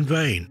 In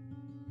vain.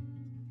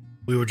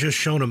 We were just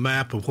shown a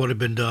map of what had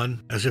been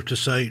done, as if to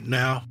say,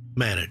 now,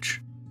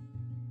 manage.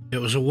 It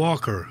was a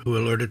walker who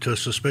alerted to a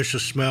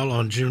suspicious smell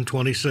on June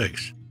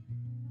 26.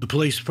 The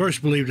police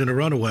first believed in a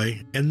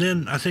runaway, and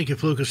then I think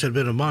if Lucas had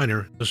been a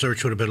minor, the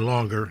search would have been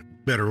longer,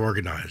 better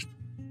organized.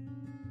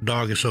 The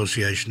Dog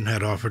Association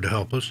had offered to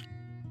help us.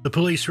 The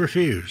police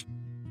refused.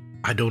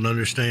 I don't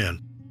understand.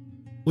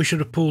 We should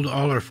have pooled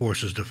all our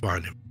forces to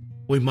find him.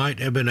 We might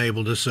have been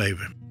able to save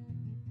him.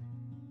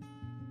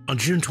 On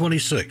June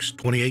 26,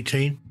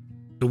 2018,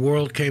 the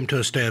world came to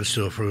a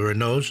standstill for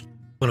Renaults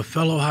when a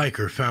fellow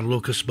hiker found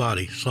Lucas'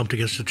 body slumped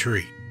against a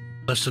tree,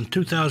 less than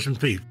 2,000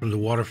 feet from the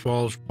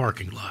waterfall's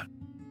parking lot.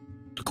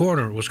 The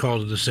coroner was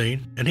called to the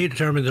scene, and he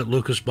determined that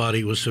Lucas'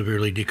 body was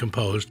severely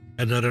decomposed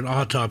and that an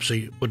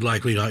autopsy would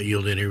likely not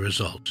yield any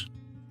results.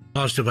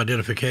 Positive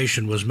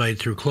identification was made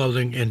through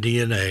clothing and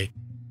DNA,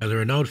 and the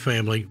Renault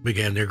family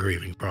began their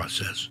grieving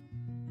process.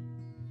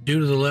 Due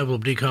to the level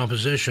of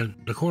decomposition,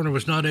 the coroner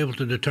was not able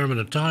to determine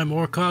a time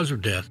or cause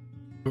of death,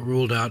 but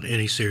ruled out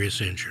any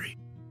serious injury.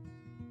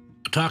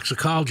 A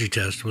toxicology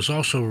test was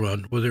also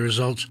run with the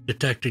results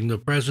detecting the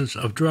presence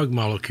of drug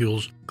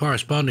molecules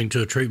corresponding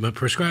to a treatment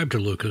prescribed to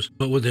Lucas,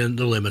 but within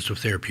the limits of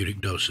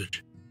therapeutic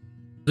dosage.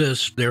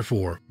 This,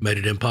 therefore, made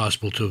it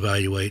impossible to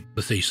evaluate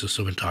the thesis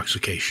of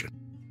intoxication.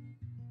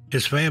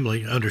 His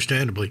family,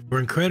 understandably, were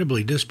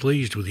incredibly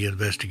displeased with the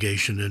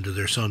investigation into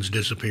their son's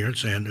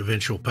disappearance and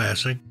eventual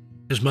passing.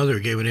 His mother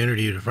gave an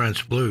interview to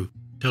France Bleu,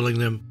 telling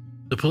them,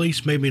 "The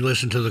police made me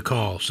listen to the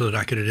call so that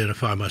I could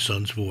identify my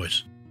son's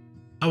voice.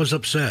 I was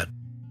upset.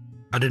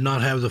 I did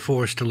not have the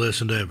force to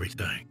listen to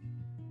everything."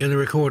 In the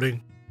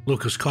recording,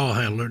 Lucas' call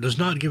handler does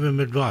not give him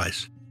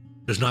advice,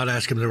 does not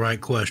ask him the right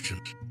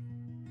questions.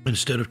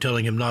 Instead of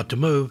telling him not to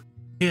move,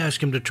 he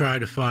asks him to try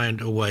to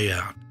find a way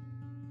out.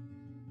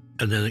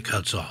 And then it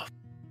cuts off.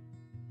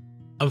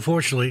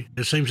 Unfortunately,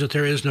 it seems that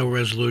there is no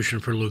resolution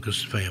for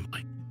Lucas'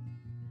 family.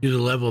 Due to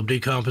the level of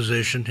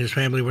decomposition, his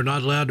family were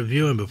not allowed to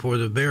view him before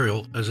the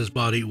burial as his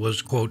body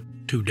was, quote,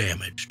 too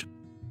damaged.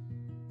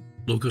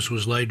 Lucas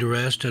was laid to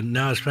rest, and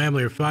now his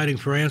family are fighting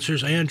for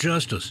answers and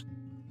justice.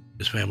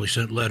 His family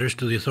sent letters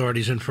to the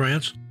authorities in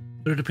France,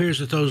 but it appears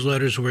that those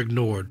letters were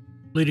ignored,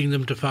 leading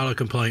them to file a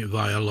complaint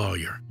via a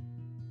lawyer.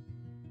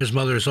 His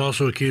mother has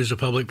also accused a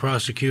public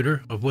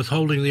prosecutor of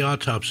withholding the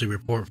autopsy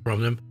report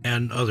from them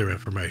and other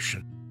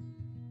information.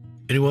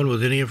 Anyone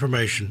with any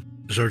information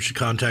is urged to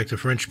contact the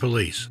French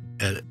police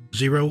at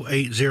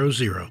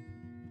 0800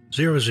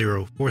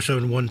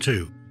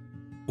 004712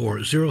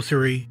 or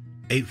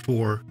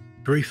 0384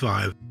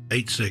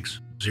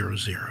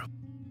 358600.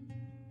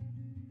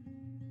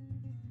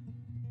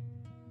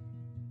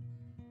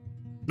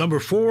 Number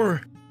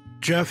 4,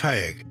 Jeff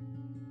Haig.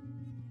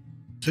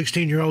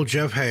 16-year-old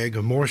Jeff Haig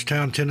of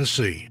Morristown,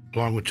 Tennessee,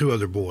 along with 2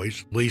 other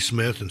boys, Lee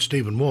Smith and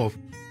Stephen Wolf,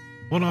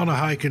 went on a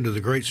hike into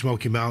the Great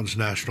Smoky Mountains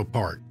National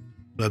Park,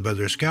 led by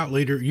their scout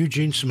leader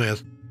Eugene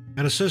Smith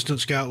and assistant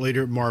scout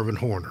leader Marvin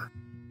Horner.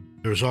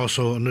 There was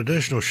also an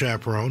additional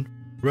chaperone,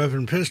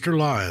 Reverend Pister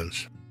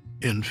Lyons,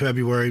 in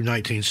February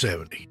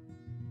 1970.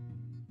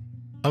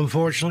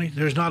 Unfortunately,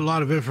 there's not a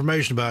lot of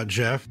information about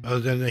Jeff other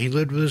than that he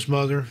lived with his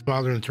mother,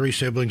 father, and 3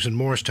 siblings in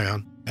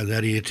Morristown, and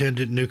that he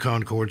attended New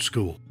Concord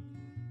School.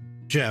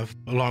 Jeff,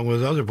 along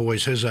with other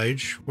boys his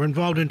age, were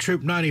involved in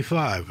Troop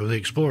 95 of the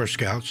Explorer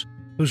Scouts,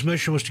 whose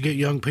mission was to get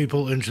young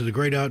people into the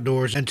great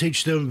outdoors and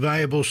teach them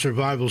valuable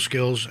survival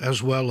skills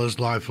as well as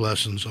life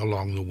lessons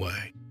along the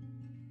way.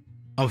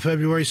 On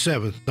February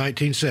 7,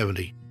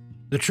 1970,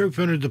 the troop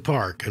entered the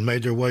park and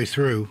made their way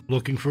through,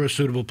 looking for a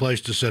suitable place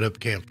to set up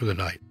camp for the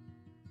night.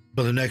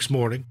 By the next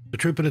morning, the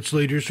troop and its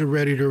leaders were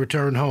ready to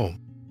return home.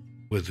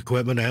 With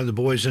equipment and the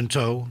boys in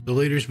tow, the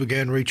leaders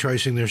began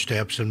retracing their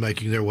steps and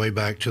making their way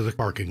back to the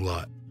parking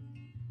lot.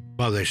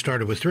 While they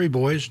started with 3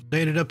 boys,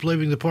 they ended up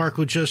leaving the park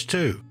with just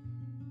 2.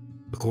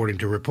 According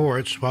to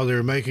reports, while they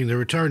were making the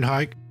return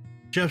hike,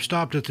 Jeff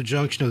stopped at the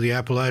junction of the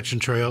Appalachian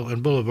Trail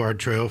and Boulevard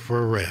Trail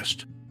for a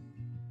rest.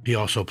 He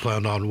also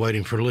planned on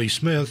waiting for Lee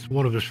Smith,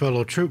 one of his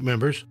fellow troop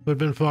members, who had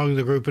been following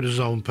the group at his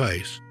own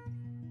pace.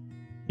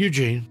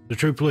 Eugene, the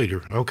troop leader,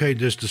 okayed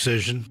this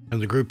decision,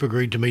 and the group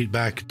agreed to meet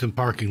back at the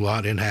parking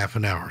lot in half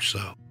an hour or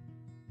so.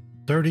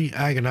 30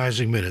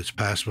 agonizing minutes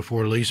passed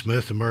before Lee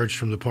Smith emerged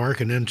from the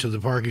park and into the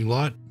parking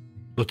lot,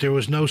 but there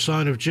was no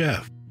sign of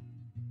Jeff.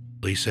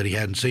 Lee said he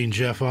hadn't seen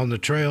Jeff on the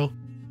trail,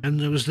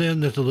 and it was then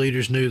that the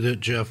leaders knew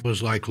that Jeff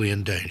was likely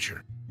in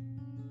danger.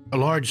 A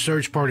large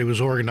search party was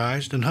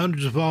organized, and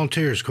hundreds of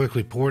volunteers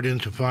quickly poured in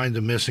to find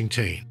the missing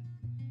teen.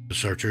 The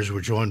searchers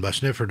were joined by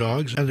sniffer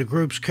dogs, and the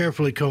groups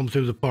carefully combed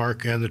through the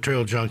park and the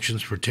trail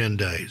junctions for 10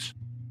 days.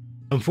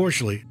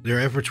 Unfortunately,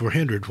 their efforts were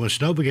hindered when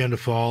snow began to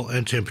fall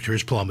and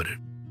temperatures plummeted.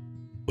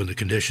 When the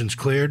conditions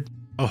cleared,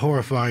 a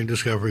horrifying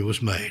discovery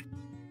was made.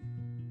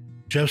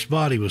 Jeff's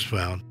body was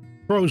found,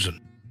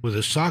 frozen, with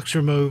his socks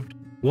removed,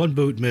 1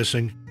 boot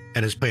missing,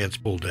 and his pants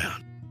pulled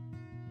down.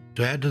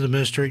 To add to the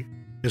mystery,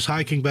 his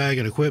hiking bag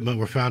and equipment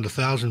were found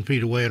 1,000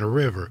 feet away in a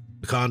river,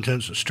 the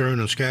contents strewn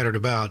and scattered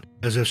about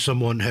as if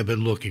someone had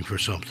been looking for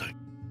something.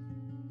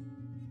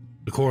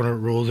 The coroner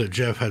ruled that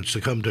Jeff had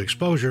succumbed to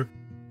exposure,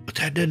 but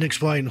that didn't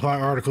explain why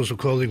articles of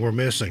clothing were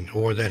missing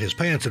or that his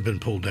pants had been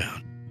pulled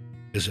down.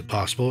 Is it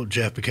possible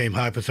Jeff became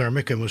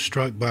hypothermic and was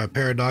struck by a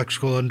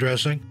paradoxical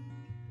undressing?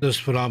 This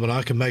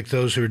phenomenon can make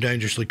those who are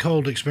dangerously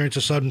cold experience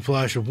a sudden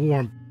flash of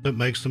warmth that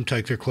makes them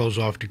take their clothes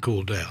off to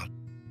cool down.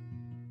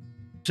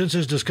 Since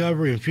his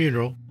discovery and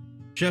funeral,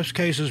 Jeff's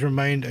case has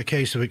remained a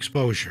case of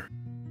exposure.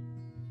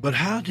 But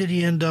how did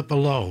he end up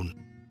alone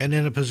and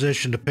in a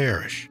position to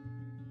perish?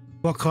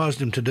 What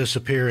caused him to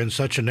disappear in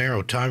such a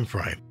narrow time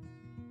frame?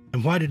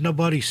 And why did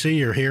nobody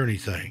see or hear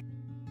anything?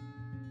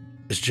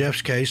 Is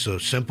Jeff's case a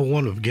simple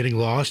one of getting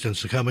lost and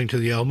succumbing to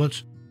the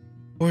elements?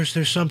 Or is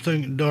there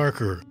something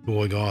darker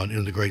going on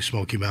in the Great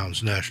Smoky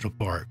Mountains National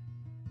Park?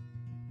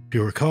 If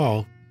you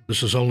recall,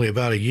 this was only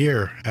about a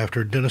year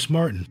after Dennis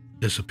Martin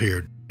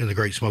disappeared in the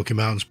Great Smoky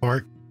Mountains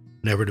Park,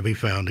 never to be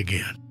found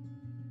again.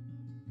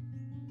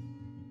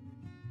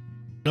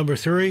 Number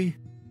 3,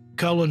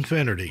 Cullen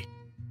Finnerty.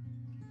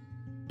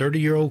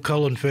 30-year-old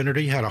Cullen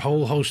Finnerty had a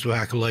whole host of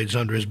accolades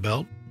under his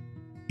belt.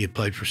 He had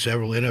played for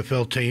several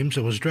NFL teams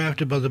and was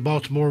drafted by the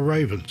Baltimore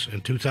Ravens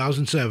in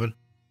 2007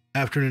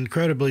 after an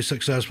incredibly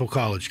successful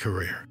college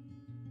career.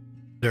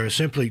 There are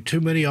simply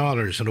too many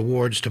honors and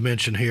awards to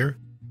mention here,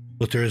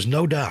 but there is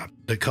no doubt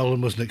that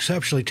Cullen was an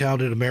exceptionally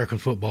talented American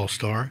football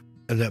star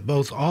and that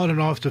both on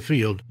and off the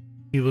field,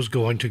 he was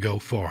going to go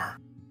far.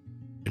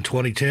 In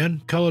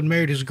 2010, Cullen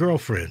married his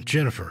girlfriend,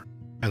 Jennifer,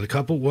 and the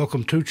couple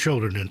welcomed 2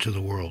 children into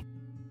the world,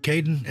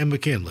 Caden and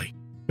McKinley,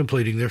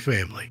 completing their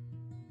family.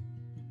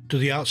 To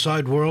the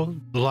outside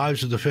world, the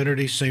lives of the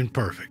Finnertys seemed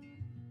perfect.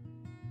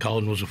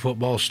 Cullen was a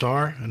football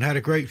star and had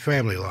a great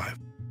family life.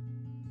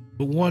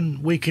 But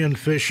one weekend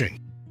fishing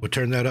would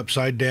turn that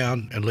upside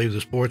down and leave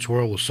the sports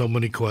world with so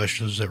many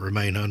questions that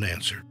remain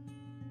unanswered.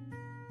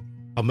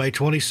 On May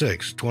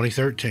 26,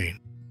 2013,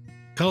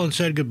 Cullen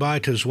said goodbye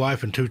to his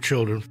wife and 2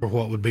 children for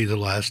what would be the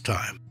last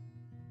time.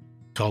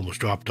 Cullen was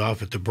dropped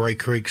off at the Bray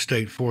Creek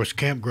State Forest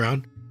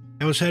campground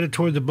and was headed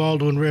toward the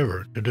Baldwin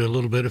River to do a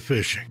little bit of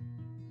fishing.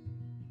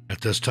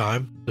 At this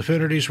time, the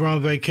Finnertys were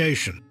on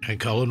vacation, and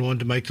Cullen wanted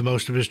to make the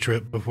most of his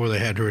trip before they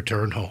had to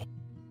return home.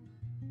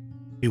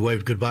 He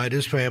waved goodbye to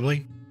his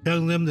family,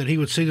 telling them that he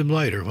would see them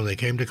later when they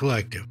came to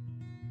collect him.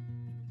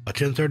 At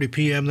 10:30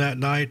 p.m. that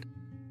night,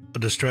 a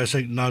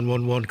distressing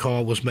 911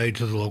 call was made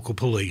to the local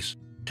police,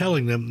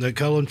 telling them that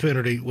Cullen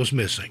Finnerty was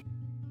missing.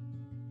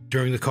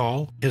 During the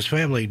call, his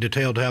family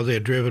detailed how they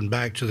had driven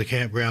back to the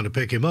campground to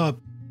pick him up,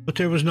 but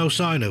there was no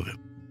sign of him.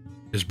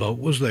 His boat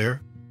was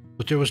there,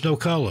 but there was no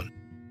Cullen.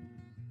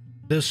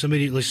 This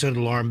immediately sent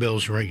alarm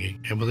bells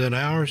ringing, and within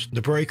hours,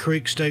 the Bray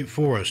Creek State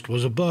Forest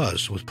was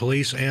abuzz with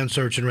police and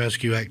search and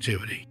rescue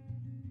activity.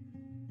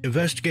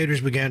 Investigators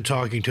began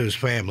talking to his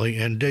family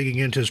and digging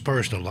into his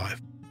personal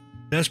life,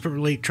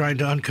 desperately trying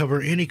to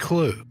uncover any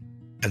clue,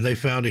 and they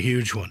found a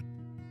huge one.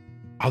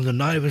 On the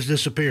night of his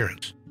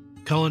disappearance,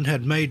 Cullen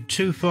had made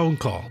 2 phone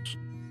calls,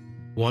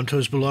 one to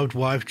his beloved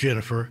wife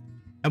Jennifer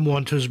and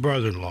one to his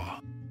brother-in-law.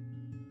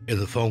 In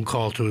the phone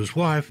call to his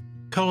wife,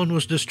 Cullen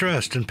was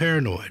distressed and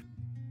paranoid.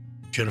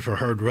 Jennifer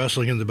heard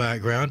rustling in the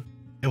background,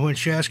 and when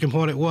she asked him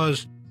what it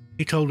was,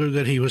 he told her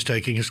that he was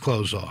taking his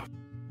clothes off.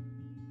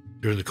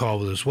 During the call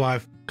with his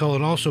wife,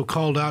 Cullen also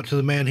called out to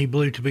the man he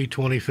believed to be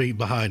 20 feet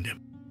behind him.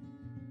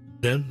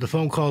 Then, the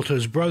phone call to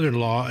his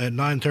brother-in-law at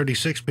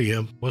 9:36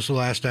 p.m. was the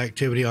last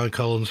activity on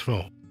Cullen's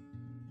phone.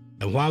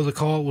 And while the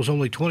call was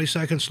only 20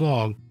 seconds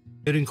long,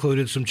 it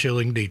included some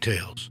chilling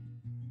details.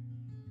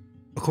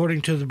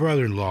 According to the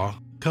brother-in-law,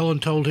 Cullen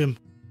told him,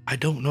 "I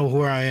don't know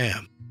where I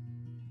am,"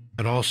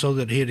 and also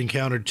that he had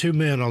encountered 2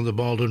 men on the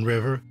Baldwin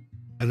River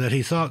and that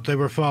he thought they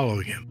were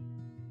following him.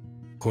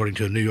 According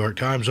to a New York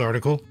Times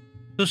article,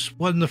 this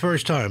wasn't the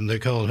first time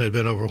that Cullen had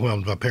been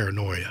overwhelmed by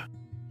paranoia.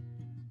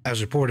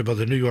 As reported by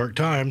the New York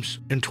Times,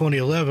 in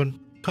 2011,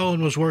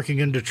 Cullen was working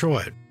in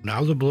Detroit.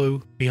 Out of the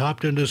blue, he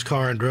hopped into his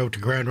car and drove to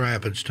Grand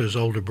Rapids to his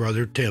older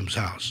brother Tim's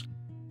house.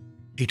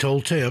 He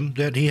told Tim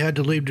that he had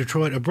to leave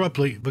Detroit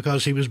abruptly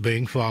because he was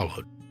being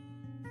followed.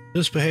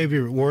 This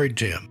behavior worried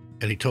Tim,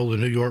 and he told the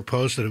New York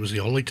Post that it was the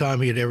only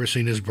time he had ever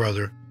seen his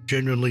brother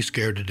genuinely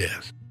scared to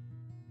death.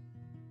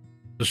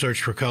 The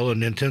search for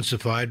Cullen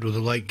intensified with the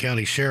Lake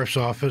County Sheriff's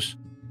Office,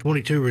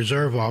 22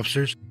 reserve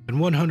officers, and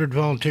 100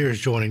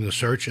 volunteers joining the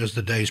search as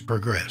the days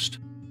progressed.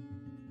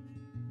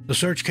 The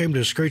search came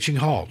to a screeching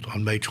halt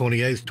on May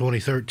 28,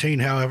 2013,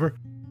 however,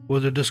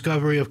 with the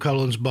discovery of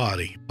Cullen's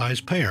body by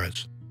his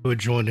parents, who had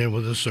joined in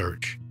with the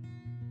search.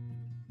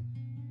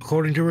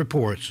 According to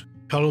reports,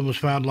 Cullen was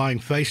found lying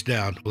face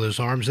down with his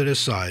arms at his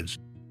sides,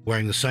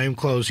 wearing the same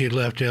clothes he had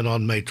left in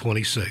on May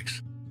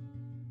 26.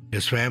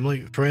 His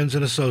family, friends,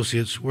 and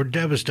associates were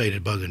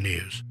devastated by the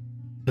news.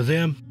 To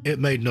them, it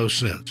made no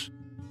sense.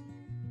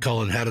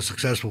 Cullen had a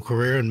successful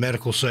career in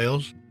medical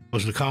sales,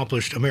 was an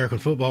accomplished American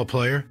football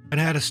player, and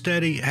had a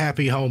steady,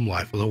 happy home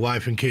life with a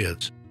wife and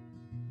kids.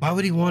 Why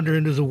would he wander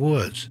into the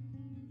woods?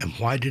 And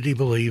why did he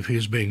believe he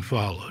was being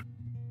followed?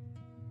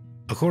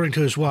 According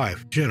to his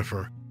wife,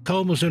 Jennifer,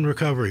 Cullen was in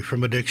recovery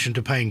from addiction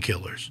to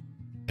painkillers,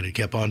 and he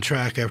kept on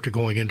track after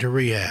going into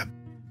rehab.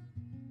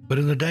 But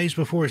in the days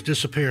before his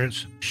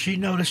disappearance, she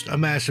noticed a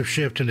massive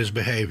shift in his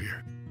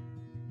behavior.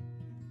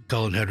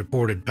 Cullen had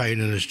reported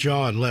pain in his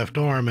jaw and left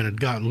arm and had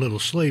gotten little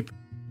sleep,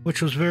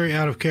 which was very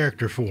out of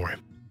character for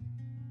him.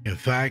 In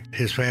fact,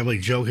 his family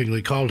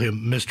jokingly called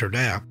him Mr.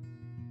 Nap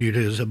due to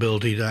his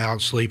ability to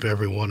outsleep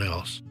everyone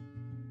else.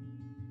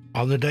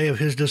 On the day of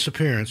his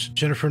disappearance,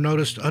 Jennifer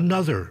noticed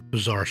another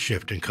bizarre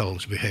shift in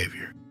Cullen's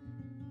behavior.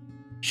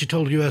 She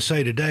told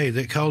USA Today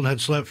that Cullen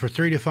had slept for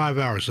 3 to 5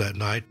 hours that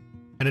night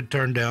and had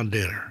turned down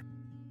dinner.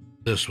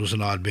 This was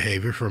an odd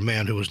behavior for a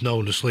man who was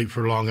known to sleep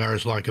for long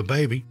hours like a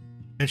baby,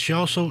 and she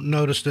also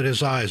noticed that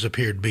his eyes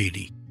appeared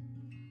beady.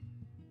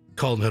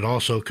 Cullen had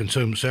also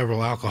consumed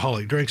several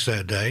alcoholic drinks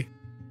that day,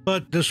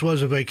 but this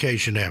was a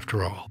vacation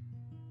after all.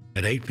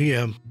 At 8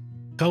 p.m.,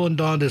 Cullen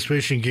donned his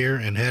fishing gear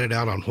and headed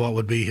out on what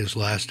would be his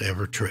last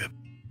ever trip.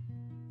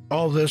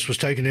 All this was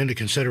taken into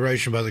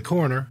consideration by the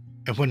coroner,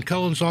 and when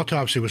Cullen's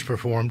autopsy was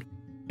performed,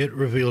 it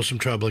revealed some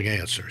troubling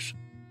answers.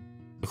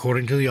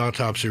 According to the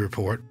autopsy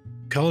report,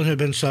 Cullen had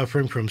been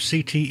suffering from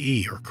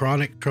CTE, or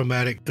chronic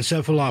traumatic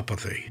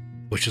encephalopathy,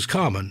 which is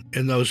common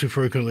in those who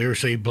frequently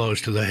receive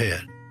blows to the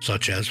head,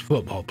 such as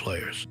football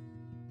players.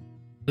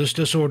 This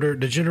disorder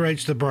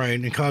degenerates the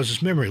brain and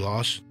causes memory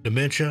loss,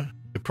 dementia,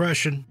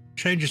 depression,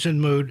 changes in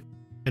mood,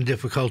 and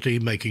difficulty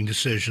making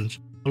decisions,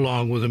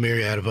 along with a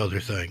myriad of other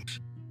things.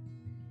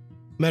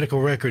 Medical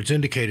records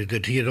indicated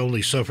that he had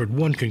only suffered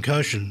one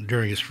concussion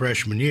during his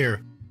freshman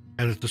year,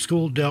 and that the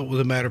school dealt with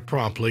the matter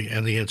promptly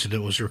and the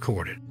incident was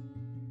recorded.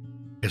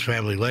 His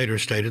family later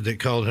stated that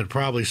Cullen had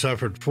probably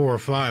suffered 4 or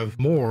 5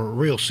 more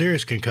real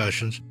serious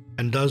concussions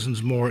and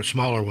dozens more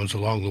smaller ones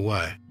along the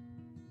way.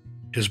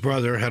 His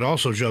brother had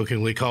also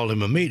jokingly called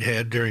him a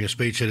meathead during a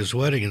speech at his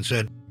wedding and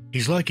said,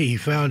 "He's lucky he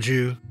found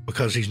you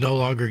because he's no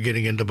longer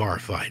getting into bar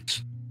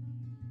fights."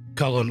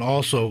 Cullen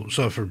also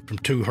suffered from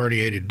 2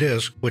 herniated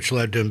discs, which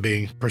led to him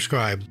being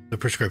prescribed the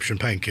prescription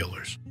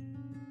painkillers.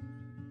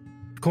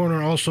 The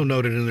coroner also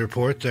noted in the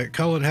report that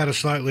Cullen had a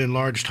slightly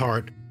enlarged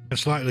heart and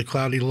slightly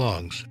cloudy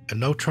lungs, and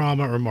no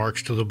trauma or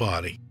marks to the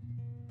body.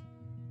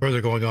 Further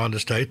going on to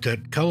state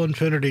that Cullen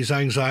Finnerty's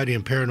anxiety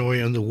and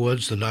paranoia in the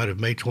woods the night of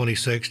May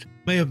 26th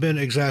may have been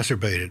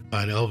exacerbated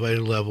by an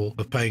elevated level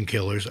of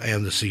painkillers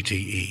and the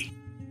CTE.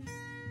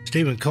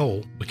 Stephen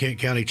Cole, the Kent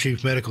County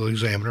Chief Medical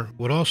Examiner,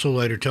 would also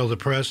later tell the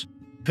press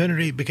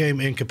Finnerty became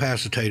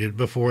incapacitated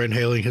before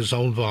inhaling his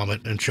own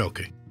vomit and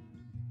choking.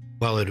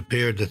 While it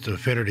appeared that the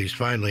Finnertys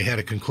finally had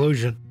a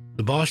conclusion,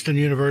 the Boston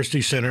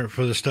University Center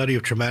for the Study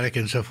of Traumatic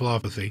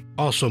Encephalopathy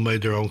also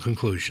made their own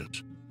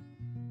conclusions.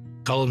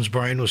 Cullen's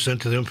brain was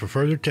sent to them for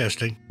further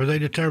testing, where they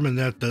determined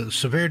that the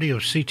severity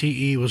of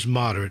CTE was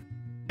moderate,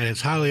 and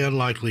it's highly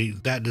unlikely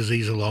that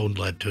disease alone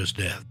led to his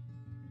death.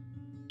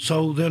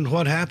 So then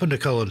what happened to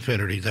Cullen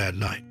Finnerty that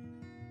night?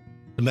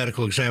 The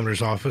medical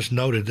examiner's office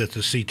noted that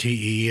the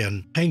CTE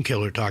and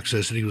painkiller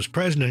toxicity was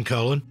present in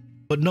Cullen,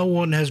 but no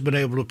one has been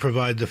able to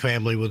provide the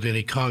family with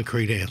any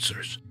concrete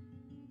answers.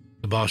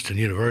 The Boston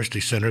University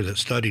Center that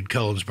studied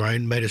Cullen's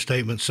brain made a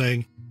statement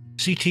saying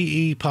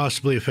CTE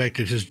possibly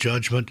affected his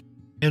judgment,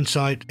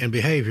 insight, and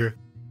behavior,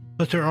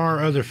 but there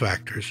are other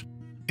factors,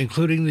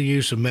 including the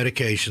use of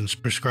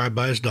medications prescribed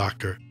by his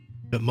doctor,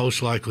 that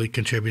most likely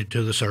contributed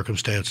to the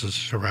circumstances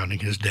surrounding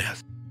his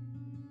death.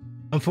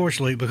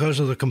 Unfortunately, because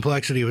of the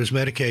complexity of his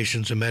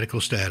medications and medical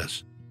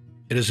status,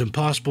 it is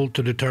impossible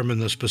to determine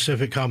the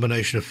specific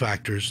combination of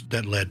factors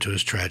that led to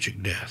his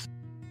tragic death.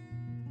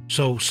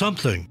 So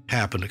something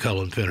happened to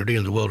Cullen Finnerty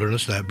in the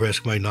wilderness that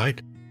brisk May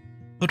night.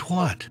 But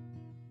what?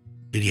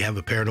 Did he have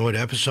a paranoid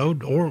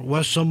episode, or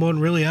was someone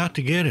really out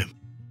to get him?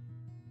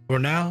 For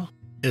now,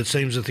 it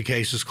seems that the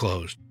case is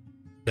closed.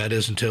 That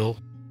is until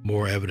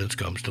more evidence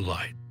comes to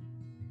light.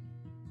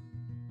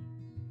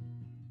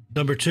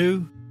 Number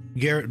 2,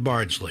 Garrett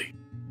Bardsley.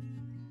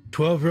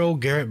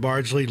 12-year-old Garrett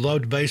Bardsley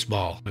loved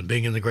baseball and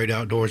being in the great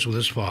outdoors with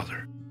his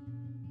father.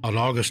 On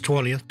August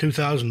 20th,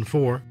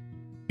 2004,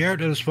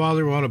 Garrett and his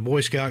father were on a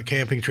Boy Scout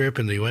camping trip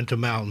in the Uinta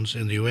Mountains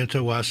in the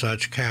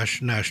Uinta-Wasatch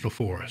Cache National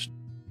Forest.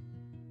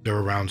 There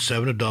were around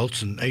 7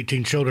 adults and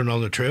 18 children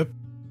on the trip,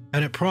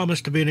 and it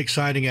promised to be an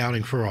exciting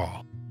outing for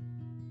all.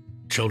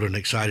 Children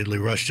excitedly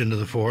rushed into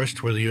the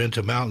forest where the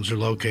Uinta Mountains are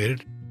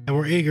located and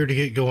were eager to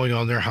get going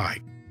on their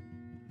hike.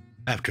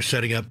 After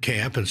setting up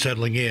camp and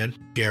settling in,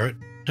 Garrett,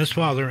 his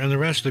father, and the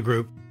rest of the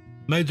group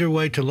made their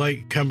way to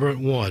Lake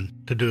Cumberland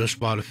 1 to do a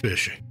spot of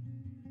fishing.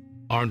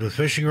 Armed with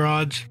fishing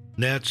rods,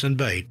 nets, and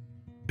bait,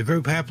 the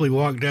group happily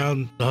walked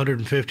down the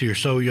 150 or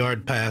so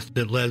yard path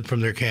that led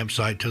from their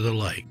campsite to the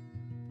lake.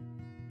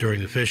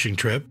 During the fishing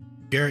trip,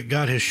 Garrett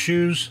got his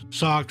shoes,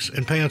 socks,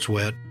 and pants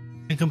wet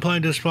and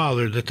complained to his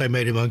father that they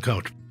made him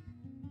uncomfortable.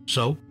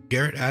 So,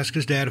 Garrett asked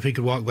his dad if he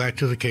could walk back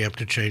to the camp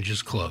to change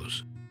his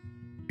clothes.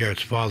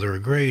 Garrett's father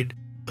agreed,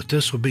 but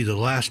this would be the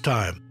last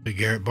time that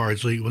Garrett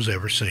Bardsley was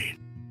ever seen.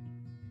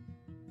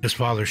 His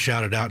father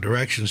shouted out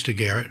directions to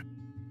Garrett,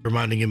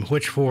 reminding him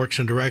which forks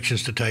and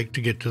directions to take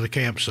to get to the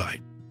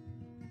campsite.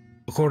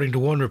 According to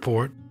one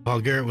report, while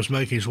Garrett was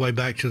making his way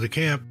back to the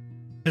camp,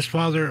 his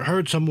father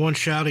heard someone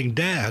shouting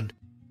 "Dad,"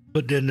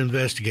 but didn't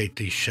investigate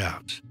these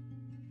shouts.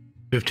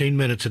 15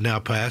 minutes had now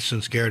passed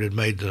since Garrett had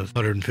made the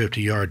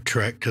 150-yard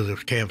trek to the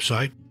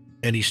campsite,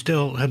 and he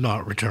still had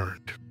not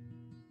returned.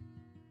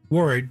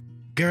 Worried,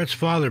 Garrett's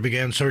father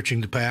began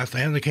searching the path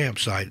and the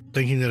campsite,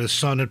 thinking that his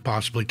son had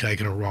possibly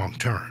taken a wrong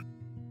turn.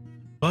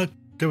 But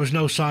there was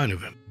no sign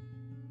of him.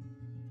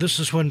 This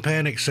is when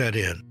panic set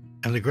in,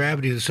 and the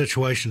gravity of the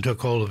situation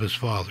took hold of his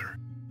father.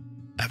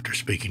 After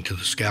speaking to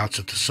the scouts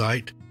at the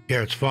site,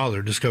 Garrett's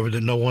father discovered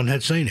that no one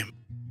had seen him.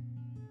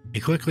 He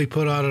quickly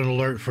put out an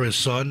alert for his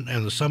son,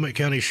 and the Summit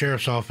County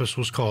Sheriff's Office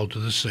was called to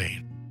the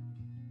scene.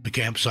 The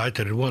campsite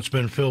that had once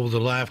been filled with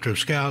the laughter of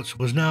scouts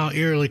was now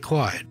eerily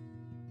quiet,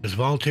 as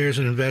volunteers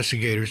and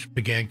investigators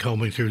began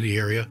combing through the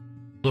area,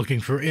 looking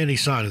for any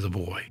sign of the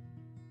boy.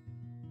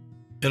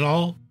 In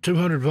all,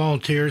 200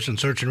 volunteers and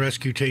search and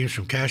rescue teams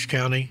from Cache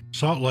County,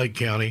 Salt Lake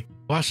County,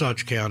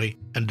 Wasatch County,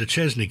 and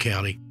Duchesne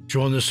County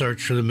joined the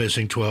search for the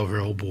missing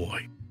 12-year-old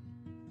boy.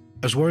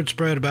 As word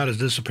spread about his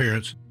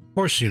disappearance,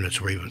 horse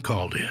units were even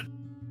called in.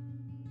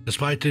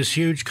 Despite this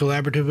huge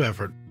collaborative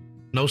effort,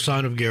 no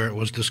sign of Garrett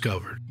was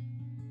discovered.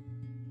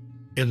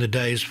 In the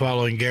days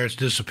following Garrett's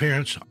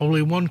disappearance,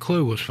 only one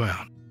clue was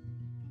found: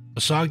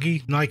 a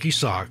soggy Nike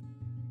sock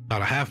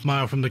about a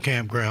half-mile from the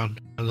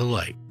campground and the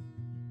lake.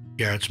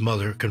 Garrett's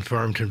mother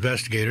confirmed to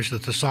investigators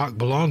that the sock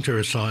belonged to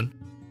her son.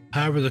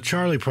 However, the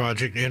Charlie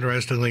Project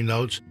interestingly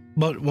notes,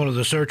 but one of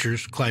the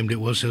searchers claimed it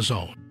was his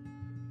own.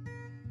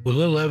 With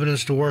little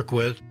evidence to work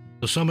with,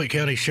 the Summit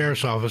County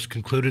Sheriff's Office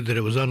concluded that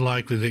it was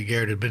unlikely that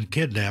Garrett had been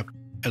kidnapped,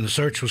 and the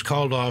search was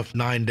called off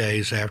 9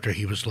 days after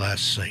he was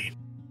last seen.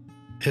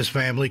 His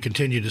family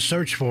continued to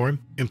search for him,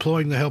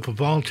 employing the help of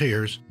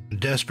volunteers and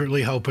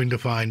desperately hoping to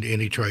find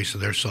any trace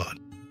of their son.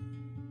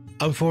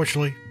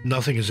 Unfortunately,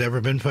 nothing has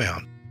ever been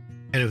found,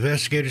 and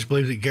investigators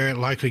believe that Garrett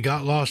likely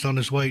got lost on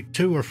his way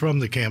to or from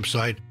the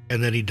campsite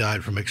and that he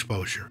died from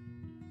exposure.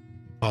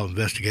 While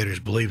investigators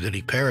believe that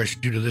he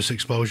perished due to this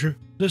exposure,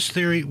 this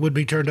theory would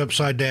be turned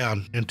upside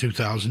down in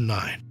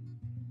 2009.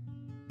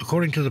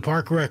 According to the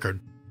park record,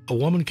 a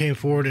woman came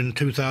forward in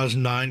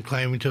 2009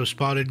 claiming to have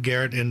spotted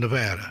Garrett in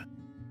Nevada.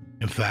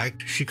 In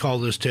fact, she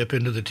called this tip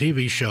into the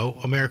TV show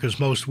America's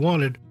Most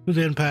Wanted, who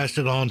then passed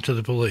it on to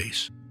the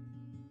police.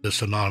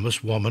 This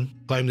anonymous woman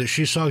claimed that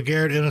she saw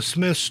Garrett in a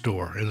Smith's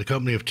store in the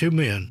company of 2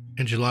 men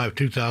in July of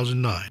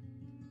 2009.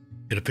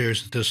 It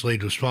appears that this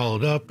lead was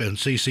followed up and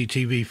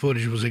CCTV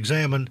footage was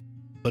examined,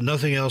 but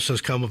nothing else has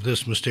come of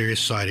this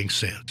mysterious sighting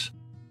since.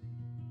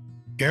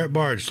 Garrett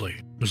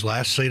Bardsley was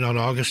last seen on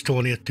August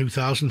 20,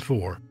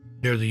 2004,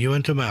 near the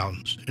Uinta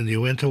Mountains in the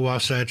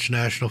Uinta-Wasatch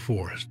National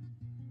Forest.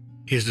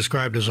 He is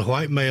described as a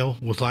white male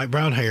with light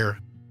brown hair,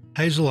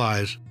 hazel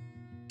eyes,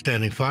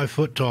 standing 5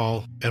 foot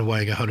tall and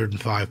weighing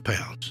 105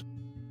 pounds.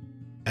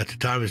 At the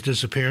time of his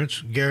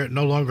disappearance, Garrett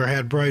no longer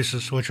had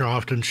braces, which are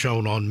often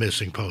shown on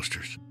missing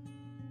posters.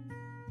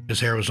 His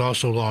hair was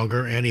also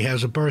longer, and he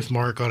has a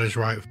birthmark on his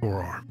right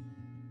forearm.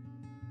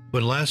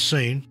 When last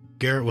seen,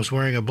 Garrett was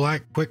wearing a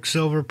black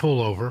Quicksilver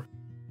pullover,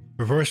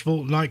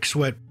 reversible Nike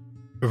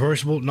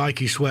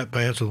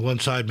sweatpants with one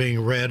side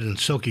being red and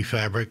silky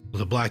fabric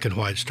with a black and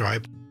white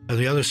stripe, and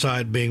the other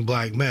side being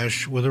black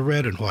mesh with a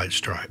red and white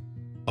stripe,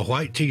 a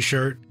white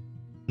t-shirt,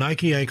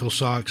 Nike ankle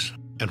socks,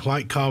 and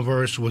white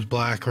Converse with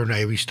black or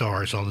navy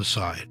stars on the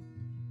side.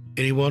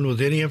 Anyone with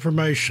any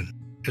information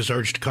is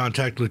urged to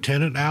contact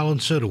Lieutenant Alan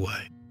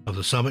Sidaway of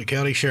the Summit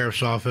County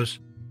Sheriff's Office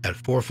at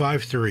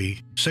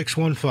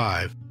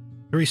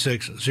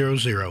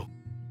 453-615-3600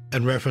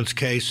 and reference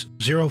case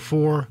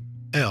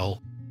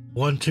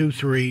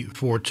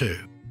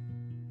 04L12342.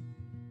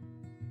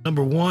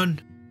 Number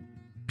 1.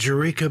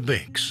 Jerrica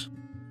Binks.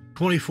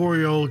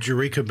 24-year-old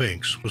Jerrica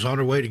Binks was on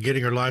her way to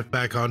getting her life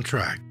back on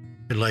track.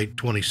 In late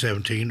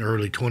 2017,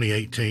 early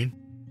 2018,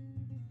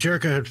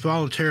 Jerrica had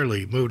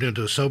voluntarily moved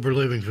into a sober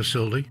living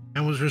facility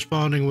and was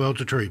responding well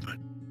to treatment.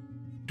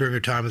 During her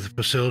time at the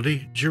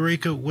facility,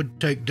 Jerrica would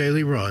take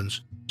daily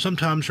runs,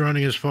 sometimes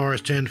running as far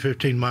as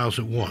 10-15 miles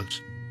at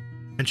once,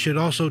 and she had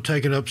also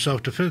taken up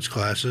self-defense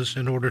classes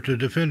in order to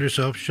defend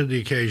herself should the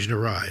occasion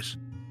arise.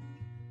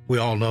 We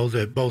all know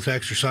that both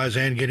exercise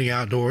and getting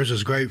outdoors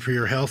is great for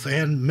your health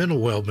and mental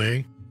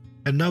well-being,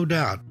 and no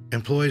doubt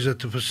employees at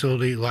the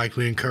facility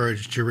likely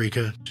encouraged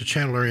Jerrica to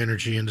channel her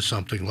energy into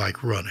something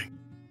like running.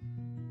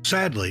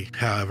 Sadly,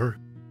 however,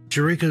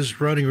 Jerrica's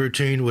running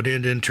routine would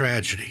end in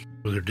tragedy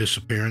with her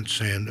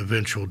disappearance and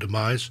eventual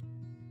demise.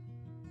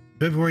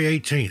 February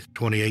 18,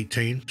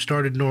 2018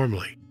 started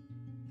normally.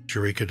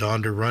 Jerrica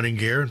donned her running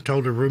gear and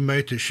told her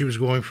roommate that she was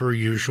going for her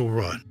usual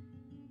run.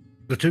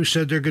 The two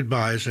said their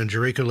goodbyes and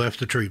Jerrica left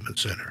the treatment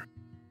center.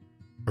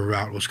 Her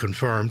route was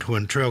confirmed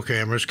when trail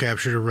cameras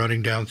captured her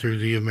running down through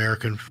the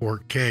American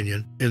Fork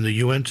Canyon in the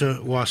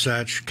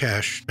Uinta-Wasatch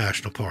Cache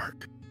National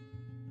Park.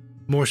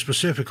 More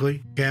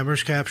specifically,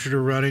 cameras captured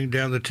her running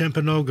down the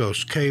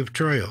Timpanogos Cave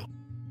Trail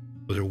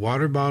with her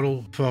water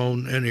bottle,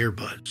 phone, and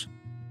earbuds.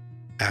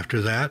 After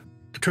that,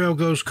 the trail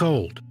goes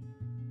cold.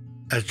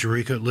 As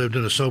Jerrica lived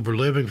in a sober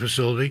living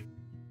facility,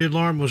 the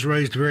alarm was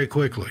raised very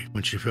quickly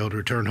when she failed to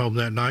return home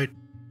that night,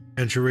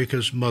 and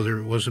Jerrica's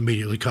mother was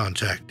immediately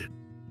contacted.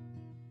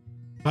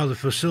 While the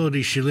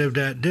facility she lived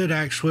at did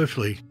act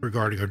swiftly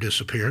regarding her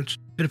disappearance,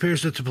 it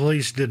appears that the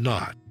police did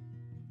not.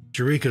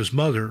 Jerrica's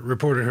mother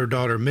reported her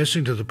daughter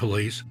missing to the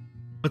police,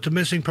 but the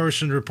missing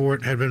person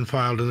report had been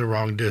filed in the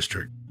wrong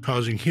district,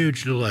 causing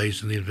huge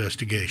delays in the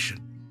investigation.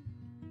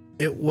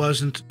 It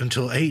wasn't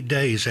until 8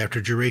 days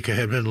after Jerrica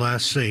had been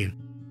last seen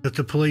that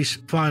the police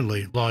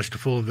finally launched a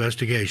full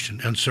investigation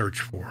and search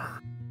for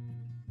her.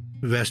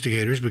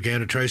 Investigators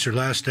began to trace her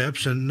last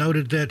steps and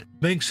noted that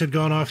Binks had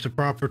gone off the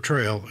proper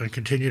trail and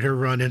continued her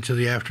run into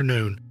the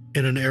afternoon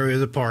in an area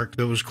of the park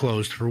that was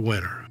closed for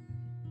winter.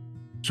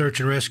 Search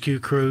and rescue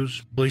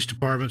crews, police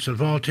departments, and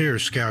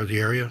volunteers scoured the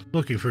area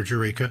looking for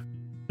Jerrica,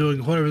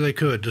 doing whatever they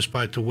could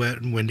despite the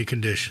wet and windy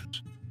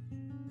conditions.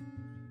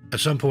 At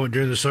some point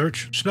during the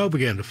search, snow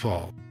began to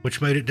fall,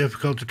 which made it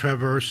difficult to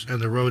traverse and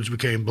the roads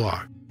became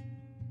blocked.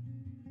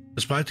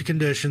 Despite the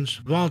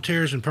conditions,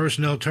 volunteers and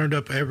personnel turned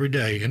up every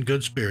day in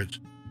good spirits,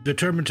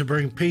 determined to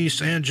bring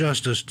peace and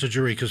justice to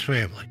Jerrica's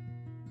family.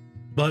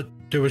 But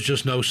there was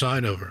just no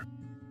sign of her.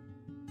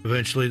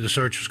 Eventually, the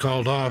search was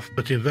called off,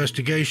 but the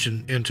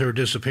investigation into her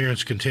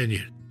disappearance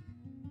continued.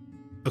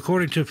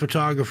 According to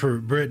photographer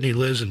Brittany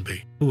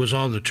Lisenby, who was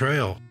on the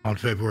trail on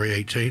February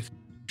 18th,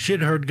 she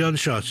had heard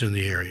gunshots in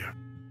the area.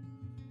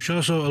 She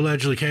also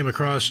allegedly came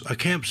across a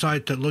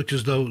campsite that looked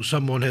as though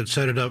someone had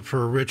set it up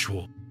for a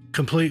ritual,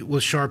 complete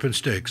with sharpened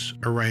sticks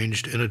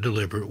arranged in a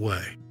deliberate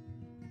way.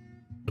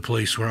 The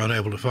police were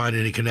unable to find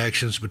any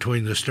connections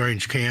between the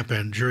strange camp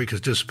and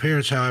Jerrica's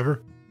disappearance,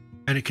 however,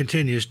 and it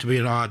continues to be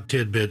an odd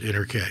tidbit in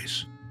her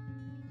case.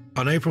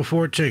 On April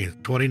 14,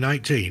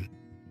 2019,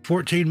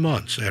 14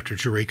 months after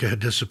Jerrica had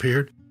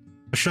disappeared,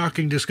 a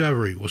shocking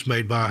discovery was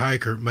made by a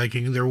hiker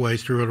making their way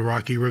through a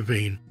rocky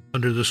ravine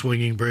under the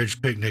Swinging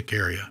Bridge picnic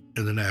area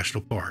in the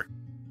national park.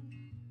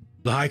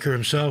 The hiker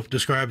himself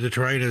described the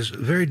terrain as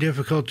very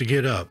difficult to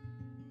get up.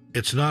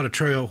 It's not a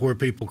trail where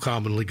people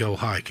commonly go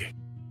hiking.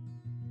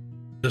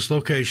 This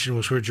location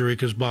was where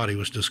Jerrica's body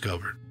was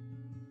discovered.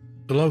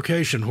 The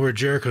location where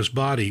Jerrica's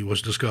body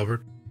was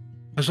discovered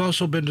has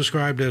also been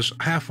described as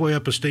halfway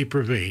up a steep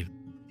ravine,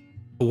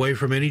 away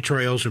from any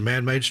trails or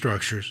man-made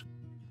structures,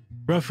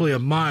 roughly a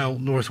mile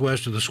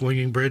northwest of the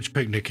Swinging Bridge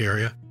picnic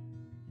area,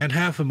 and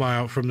half a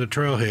mile from the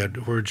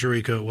trailhead where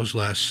Jerrica was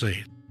last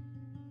seen.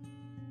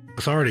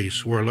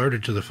 Authorities were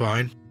alerted to the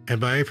find,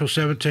 and by April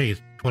 17,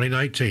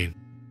 2019,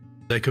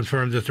 they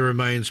confirmed that the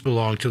remains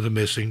belonged to the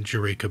missing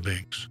Jerrica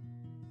Binks.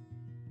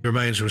 The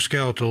remains were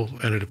skeletal,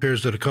 and it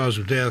appears that a cause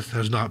of death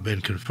has not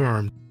been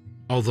confirmed,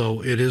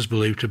 although it is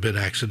believed to have been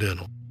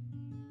accidental.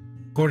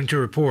 According to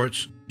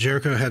reports,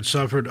 Jerrica had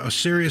suffered a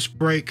serious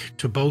break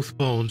to both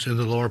bones in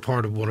the lower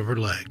part of one of her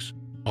legs,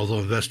 although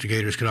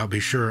investigators cannot be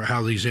sure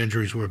how these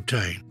injuries were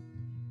obtained.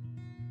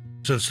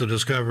 Since the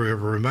discovery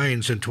of her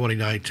remains in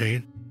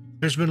 2019,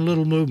 there's been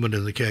little movement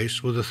in the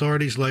case, with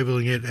authorities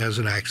labeling it as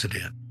an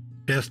accident,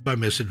 death by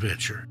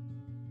misadventure.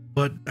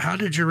 But how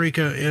did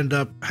Jerrica end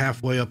up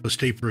halfway up a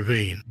steep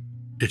ravine?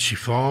 Did she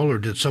fall or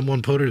did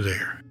someone put her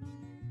there?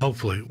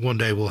 Hopefully, one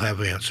day we'll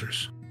have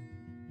answers.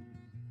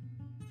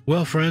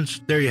 Well, friends,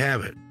 there you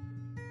have it.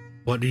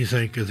 What do you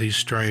think of these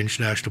strange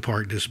national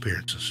park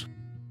disappearances?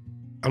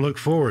 I look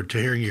forward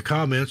to hearing your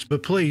comments,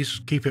 but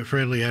please keep it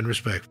friendly and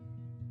respectful.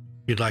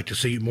 If you'd like to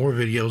see more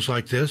videos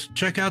like this,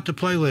 check out the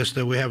playlist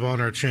that we have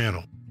on our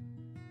channel.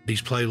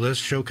 These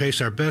playlists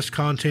showcase our best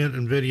content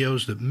and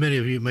videos that many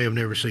of you may have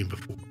never seen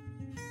before.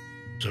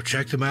 So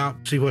check them out,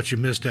 see what you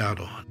missed out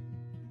on.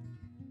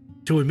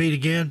 Till we meet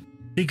again,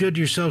 be good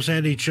to yourselves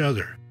and each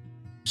other.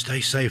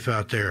 Stay safe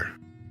out there.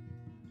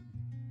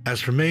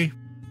 As for me,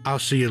 I'll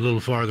see you a little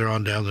farther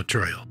on down the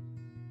trail.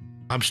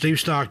 I'm Steve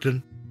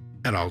Stockton,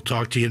 and I'll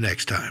talk to you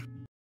next time.